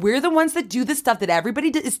because we're the ones that do the stuff that everybody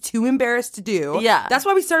is too embarrassed to do. Yeah. That's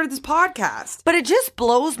why we started this podcast. But it just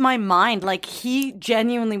blows my mind. Like, he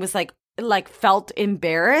genuinely was like felt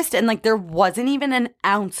embarrassed, and like there wasn't even an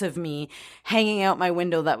ounce of me hanging out my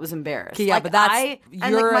window that was embarrassed. Okay, yeah, Like, but that's-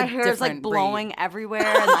 and you're like a my hair is like different blowing breed. everywhere,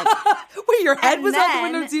 and like Wait, your head and was out the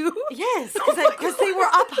then- window too? Yes, because they were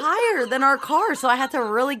up higher than our car, so I had to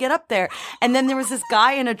really get up there. And then there was this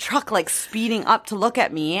guy in a truck like speeding up to look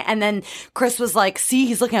at me, and then Chris was like, "See,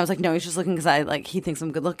 he's looking." I was like, "No, he's just looking because he thinks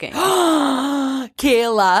I'm good looking."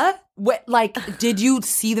 Kayla, did you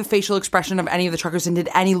see the facial expression of any of the truckers, and did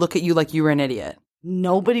any look at you like you were an idiot?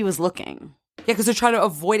 Nobody was looking. Yeah, because they're trying to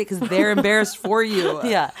avoid it because they're embarrassed for you.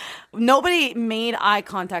 Yeah. Nobody made eye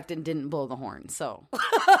contact and didn't blow the horn, so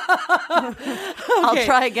I'll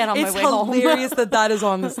try again on my way home. It's hilarious that is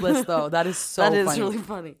on this list, though. That is so That is funny. really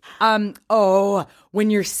funny. When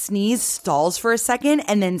your sneeze stalls for a second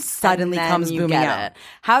and then suddenly And then comes you booming get out. it.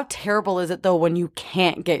 How terrible is it, though, when you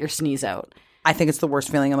can't get your sneeze out? I think it's the worst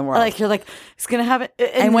feeling in the world. Like, you're like, it's going to have it. And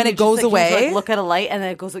then when you it goes just, like, you just, away- like, look at a light, and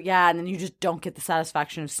then it goes, yeah, and then you just don't get the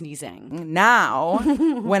satisfaction of sneezing. now,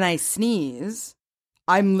 when I sneeze,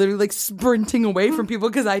 I'm literally like sprinting away from people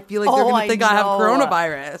because I feel like they're Oh, going to think I have know.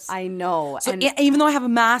 coronavirus. I know. So and even though I have a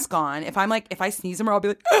mask on, if I sneeze somewhere, I'll be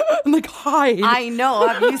like, I'm like, hide. I know.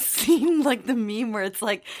 Have you seen like the meme where it's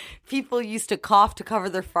like people used to cough to cover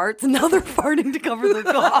their farts, and now they're farting to cover their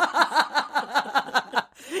cough?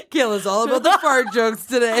 Kayla's all about the fart jokes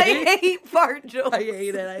today. I hate fart jokes. I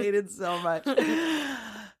hate it. I hate it so much.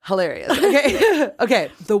 Hilarious. Okay.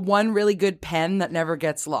 Okay. The one really good pen that never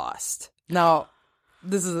gets lost. Now,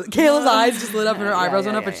 this is Kayla's eyes just lit up and her eyebrows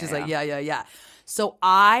went up, and she's like, yeah. So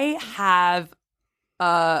I have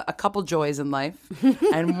a couple joys in life,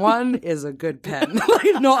 and one is a good pen.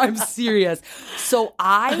 Like, no, I'm serious. So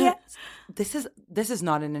I this is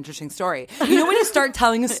not an interesting story. You know when you start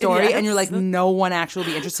telling a story and you're like, no one actually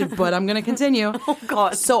will be interested, but I'm going to continue. Oh,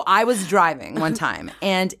 God. So I was driving one time,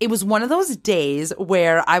 and it was one of those days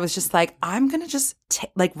where I was just like, I'm going to just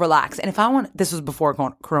relax. And if I want, this was before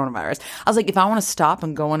coronavirus, I was like, if I want to stop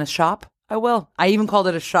and go in a shop, I will. I even called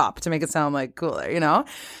it a shop to make it sound like cooler, you know?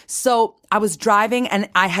 So I was driving and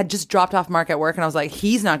I had just dropped off Mark at work and I was like,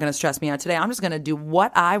 he's not going to stress me out today. I'm just going to do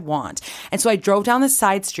what I want. And so I drove down this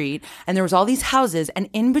side street and there was all these houses, and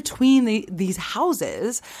in between these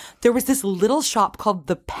houses, there was this little shop called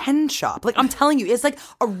the Pen Shop. Like, I'm telling you, it's like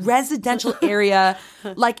a residential area.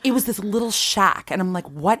 Like, it was this little shack. And I'm like,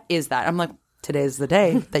 what is that? I'm like, today's the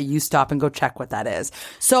day that you stop and go check what that is.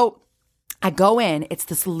 So I go in, it's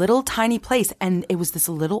this little tiny place, and it was this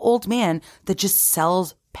little old man that just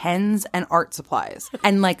sells pens and art supplies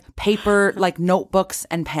and like paper, like notebooks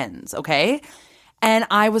and pens, okay? And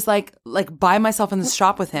I was like by myself in this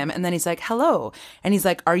shop with him, and then he's like, hello. And he's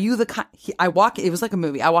like, are you the kind, it was like a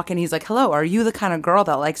movie. I walk in, he's like, hello, are you the kind of girl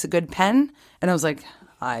that likes a good pen? And I was like,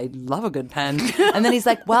 I love a good pen. And then he's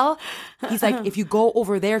like, if you go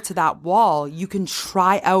over there to that wall, you can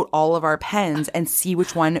try out all of our pens and see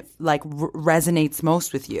which one like resonates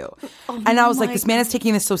most with you. And I was like, this man is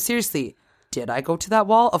taking this so seriously. Did I go to that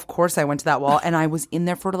wall? Of course I went to that wall, and I was in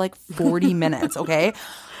there for like 40 minutes, okay?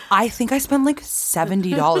 I think I spent like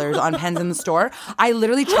 $70 on pens in the store. I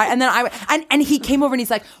literally tried, and then and he came over and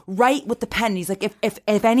he's like, write with the pen. He's like,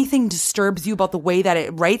 if anything disturbs you about the way that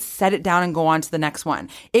it writes, set it down and go on to the next one.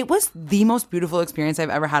 It was the most beautiful experience I've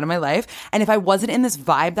ever had in my life. And if I wasn't in this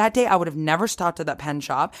vibe that day, I would have never stopped at that pen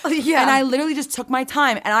shop. Yeah. And I literally just took my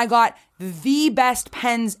time, and I got the best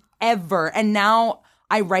pens ever. And now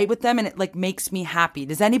I write with them and it like makes me happy.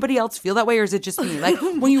 Does anybody else feel that way, or is it just me? Like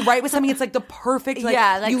when you write with something, it's like the perfect,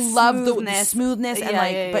 like, you love the smoothness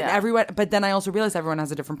and but then I also realized everyone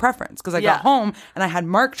has a different preference, because I got home and I had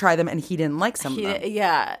Mark try them and he didn't like some of them.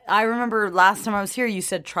 Yeah. I remember last time I was here, you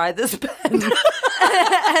said, try this pen.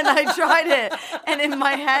 And I tried it. And in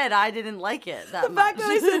my head, I didn't like it that much. The fact that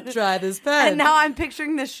I said, try this pen. And now I'm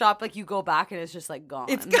picturing this shop, like you go back and it's just like gone.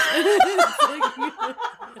 It's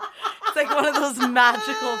like one of those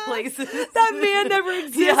magical places. That man never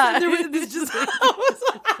existed. Yeah. This just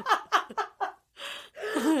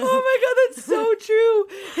oh my God, that's so true.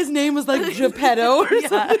 His name was like Geppetto or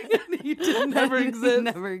something. And he never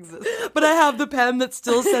exist. But I have the pen that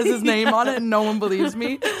still says his name on it and no one believes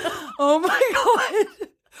me. Oh my God.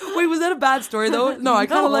 Wait, was that a bad story though? No, I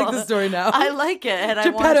kind of like the story now. I like it, and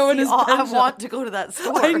Geppetto and his pen I shop. Want to go to that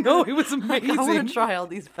store. I know, it was amazing. I want to try all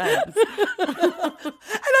these pens, and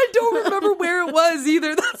I don't remember where it was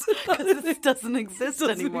either. That's because it doesn't exist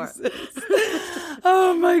anymore.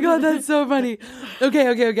 Oh my God, that's so funny.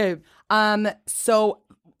 Okay. So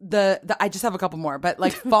the I just have a couple more, but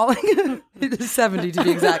like falling 70 to be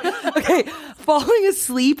exact. Okay, falling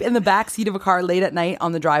asleep in the back seat of a car late at night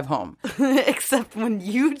on the drive home. Except when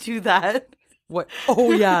you do that. What?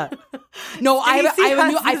 Oh yeah. No,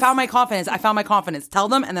 I found my confidence. Tell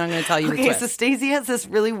them, and then I'm going to tell you. Okay, the twist. So Stacey has this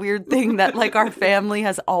really weird thing that like our family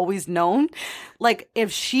has always known. Like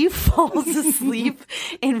if she falls asleep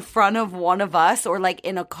in front of one of us, or like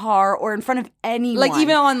in a car, or in front of anyone, like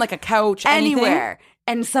even on like a couch, anywhere.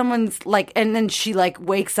 And someone's like, and then she like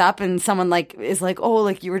wakes up and someone like is like, oh,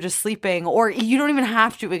 like you were just sleeping, or you don't even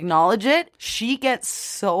have to acknowledge it. She gets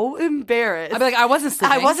so embarrassed. I'd be like, I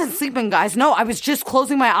wasn't sleeping, guys. No, I was just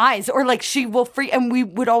closing my eyes. Or like she will freak. And we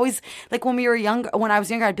would always, like when I was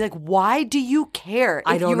younger, I'd be like, why do you care?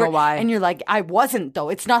 I don't know why. And you're like, I wasn't though.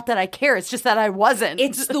 It's not that I care. It's just that I wasn't.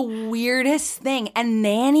 It's the weirdest thing. And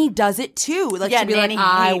Nanny does it too. Like she'd be like,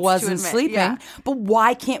 I wasn't sleeping. Yeah. But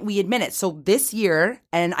why can't we admit it? So this year,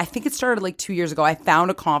 and I think it started like 2 years ago, I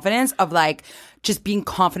found a confidence of like just being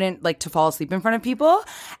confident like to fall asleep in front of people.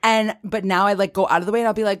 But now I like go out of the way and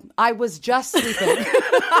I'll be like, I was just sleeping.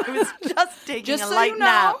 I was just taking a light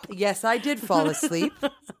nap. Yes, I did fall asleep.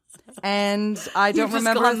 And I don't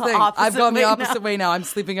remember a thing. I've gone the opposite way now. I'm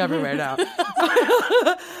sleeping everywhere now.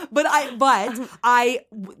 But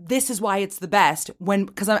this is why it's the best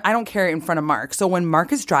because I don't carry it in front of Mark. So when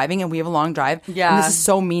Mark is driving and we have a long drive, and this is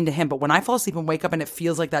so mean to him, but when I fall asleep and wake up and it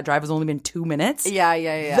feels like that drive has only been 2 minutes.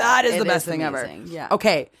 Yeah. That is the best thing ever. Yeah.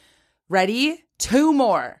 Okay. Ready? 2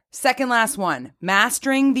 more. Second last one.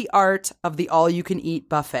 Mastering the art of the all-you-can-eat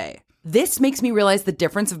buffet. This makes me realize the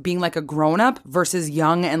difference of being like a grown-up versus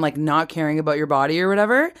young and like not caring about your body or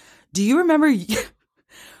whatever. Do you remember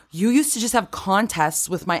You used to just have contests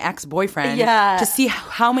with my ex-boyfriend Yeah. to see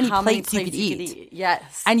how many plates you could you eat.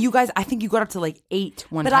 Yes. And you guys, I think you got up to like 8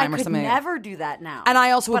 one but time I or could something. never do that now. And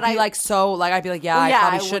I also would But be like, so, like, I'd be like, I yeah,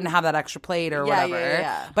 probably I shouldn't wouldn't- have that extra plate or Yeah, whatever.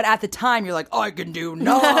 yeah. But at the time, you're like, oh, I can do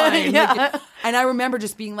 9. Yeah. Like, and I remember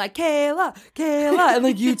just being like, Kayla. And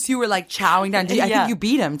like, you two were like chowing down. I Yeah. think you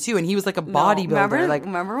beat him too. And he was like a bodybuilder.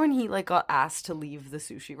 Remember when he like got asked to leave the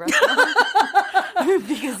sushi restaurant?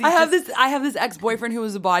 Because he I have this ex-boyfriend who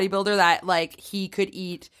was a bodybuilder that like he could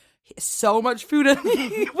eat so much food and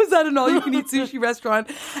he was at an all-you-can-eat sushi restaurant,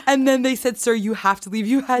 and then they said, sir, you have to leave,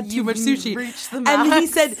 you had too much sushi. reached the And he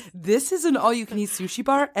max. said, this is an all-you-can-eat sushi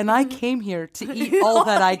bar and I came here to eat all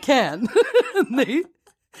that I can. And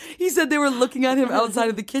he said they were looking at him outside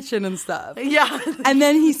of the kitchen and stuff. Yeah. And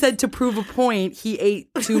then he said to prove a point, he ate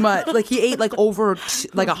too much. Like he ate like over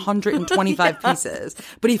like 125 pieces.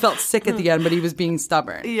 But he felt sick at the end, but he was being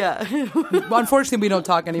stubborn. Yeah. Unfortunately, we don't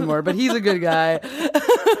talk anymore, but he's a good guy.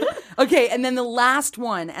 Okay, and then the last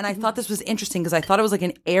one, and I thought this was interesting because I thought it was like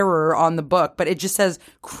an error on the book, but it just says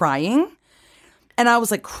crying. And I was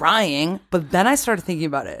like, crying? But then I started thinking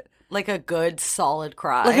about it. Like a good solid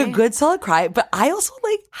cry. Like a good solid cry. But I also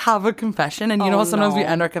like have a confession. And you know how sometimes we no.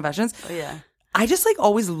 end our confessions? Yeah. I just like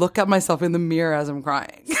always look at myself in the mirror as I'm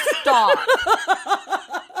crying. Stop.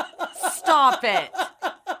 Stop it.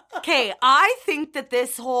 Okay, I think that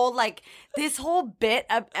this whole bit,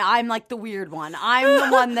 I'm like the weird one. I'm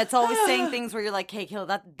the one that's always saying things where you're like, hey, Kill,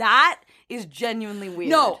 that is genuinely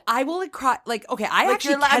weird. No, I will like cry. Like, okay, I Like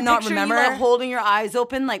actually I'm cannot picturing remember. you like holding your eyes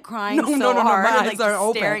open, like crying No, hard, my and, eyes like, aren't just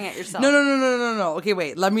open. staring at yourself. No. Okay,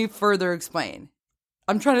 wait. Let me further explain.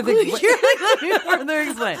 I'm trying to think. You're like, let me further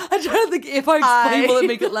explain. I'm trying to think if I explain, will it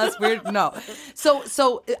make it less weird? No.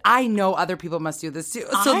 So I know other people must do this too.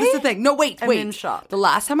 So this is the thing. No, wait. I'm in shock. The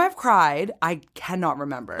last time I've cried, I cannot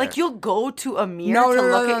remember. Like you'll go to a mirror no, to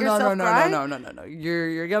look at yourself cry? No.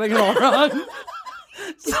 You're getting it all wrong.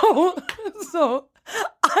 So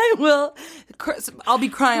I'll be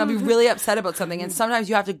crying. I'll be really upset about something. And sometimes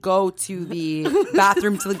you have to go to the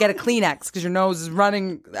bathroom to get a Kleenex because your nose is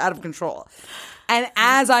running out of control. And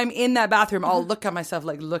as I'm in that bathroom, I'll look at myself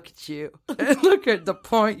like, look at you. Look at the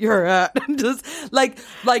point you're at. And just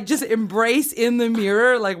just embrace in the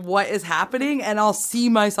mirror like what is happening. And I'll see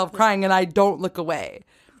myself crying and I don't look away.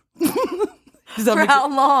 For how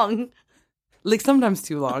long? Like sometimes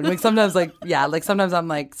too long. Like sometimes sometimes I'm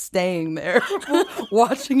like staying there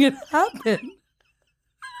watching it happen.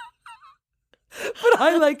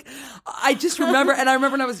 But I just remember, and I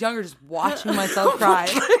remember when I was younger just watching myself cry.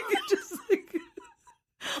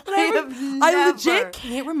 I legit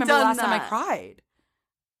can't remember the last time I cried.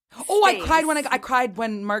 Oh, I cried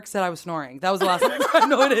when Mark said I was snoring. That was the last time I cried.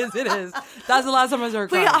 No, it is. That's the last time I was ever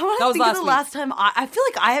crying. Wait, I want that to was think of the week. last time. I feel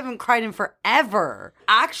like I haven't cried in forever.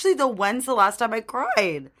 Actually, when's the last time I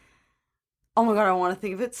cried? Oh my God, I want to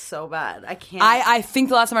think of it so bad. I can't. I think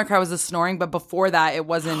the last time I cried was the snoring, but before that it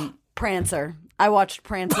wasn't. Prancer. I watched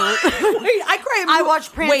Prancer. Wait, I cried. I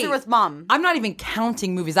watched Prancer with Mom. I'm not even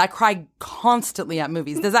counting movies. I cry constantly at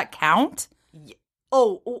movies. Does that count?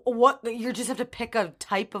 Oh, what? You just have to pick a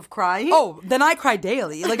type of crying? Oh, then I cry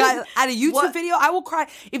daily. Like at a YouTube video, I will cry.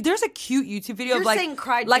 If there's a cute YouTube video You're of like saying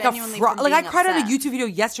cried like a genuinely frog, from like I being cried on a upset. YouTube video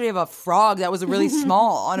yesterday of a frog that was really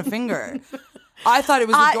small on a finger. I thought it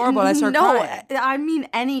was adorable and I started crying. I mean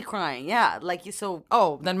any crying. Yeah, like you. So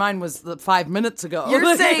Oh, then mine was 5 minutes ago.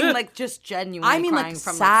 you're saying like just genuinely. I mean crying like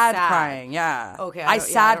from sad like, sad crying. Yeah. Okay, I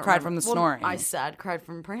sad don't cried remember. from the Well, snoring. I sad cried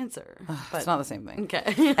from Prancer. But It's not the same thing.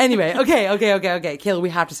 okay. Anyway, okay. Kayla, we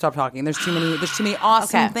have to stop talking. There's too many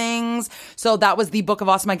awesome Okay. things. So that was the Book of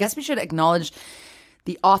Awesome. I guess we should acknowledge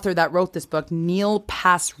the author that wrote this book, Neil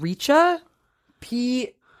Pasricha.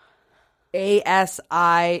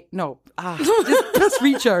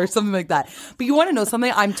 Pasricha or something like that. But you want to know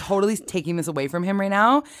something? I'm totally taking this away from him right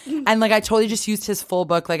now. And like I totally just used his full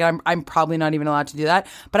book. Like I'm probably not even allowed to do that.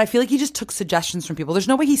 But I feel like he just took suggestions from people. There's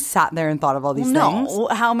no way he sat there and thought of all these things. No,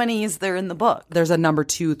 how many is there in the book? There's a number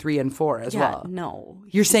 2, 3, and 4 as well. No.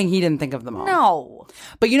 You're saying he didn't think of them all. No.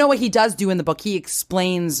 But you know what he does do in the book? He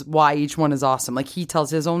explains why each one is awesome. Like he tells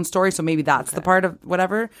his own story. So maybe that's the part of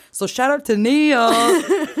whatever. So shout out to Neil.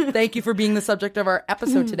 Thank you for being the subject of our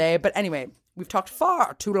episode today. But anyway, we've talked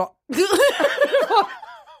far too long.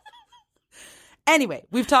 Anyway,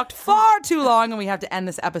 we've talked far too long and we have to end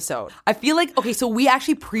this episode. I feel like, okay, so we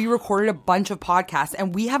actually pre-recorded a bunch of podcasts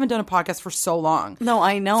and we haven't done a podcast for so long. No,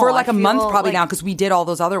 I know. For like a I month feel probably like- now because we did all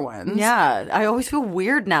those other ones. Yeah, I always feel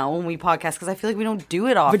weird now when we podcast because I feel like we don't do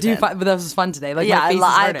it often. But that was fun today. Like yeah, my face is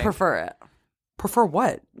I hurting. prefer it. Prefer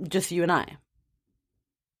what? Just you and I.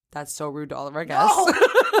 That's so rude to all of our guests.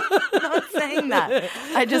 I'm not saying that.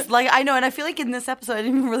 I just I know, and I feel like in this episode I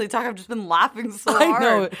didn't even really talk. I've just been laughing so hard. I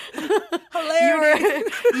know.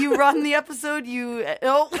 Hilarious. You run the episode.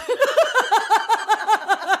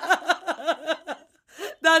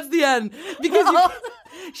 That's the end. Because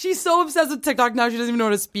she's so obsessed with TikTok now she doesn't even know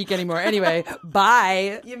how to speak anymore. Anyway,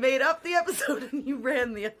 bye. You made up the episode and you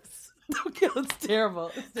ran the episode. Okay, it's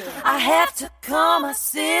terrible. I have to call my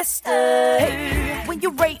sister. Hey, when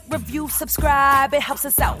you rate, review, subscribe, it helps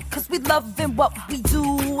us out. Cause we loving what we do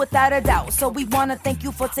without a doubt. So we wanna thank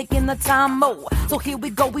you for taking the time, oh. So here we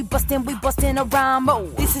go, we bustin' a rhyme, oh.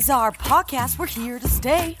 This is our podcast, we're here to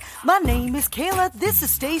stay. My name is Kayla, this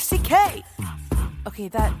is Stacey K. Okay,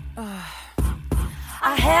 that...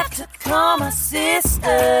 I have to call my sister.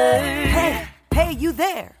 Hey, you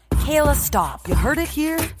there? Kayla, stop. You heard it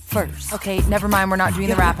here first. Okay, never mind. We're not doing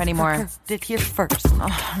the rap anymore. Heard it here first.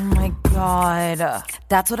 Oh my God.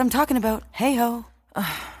 That's what I'm talking about. Hey ho.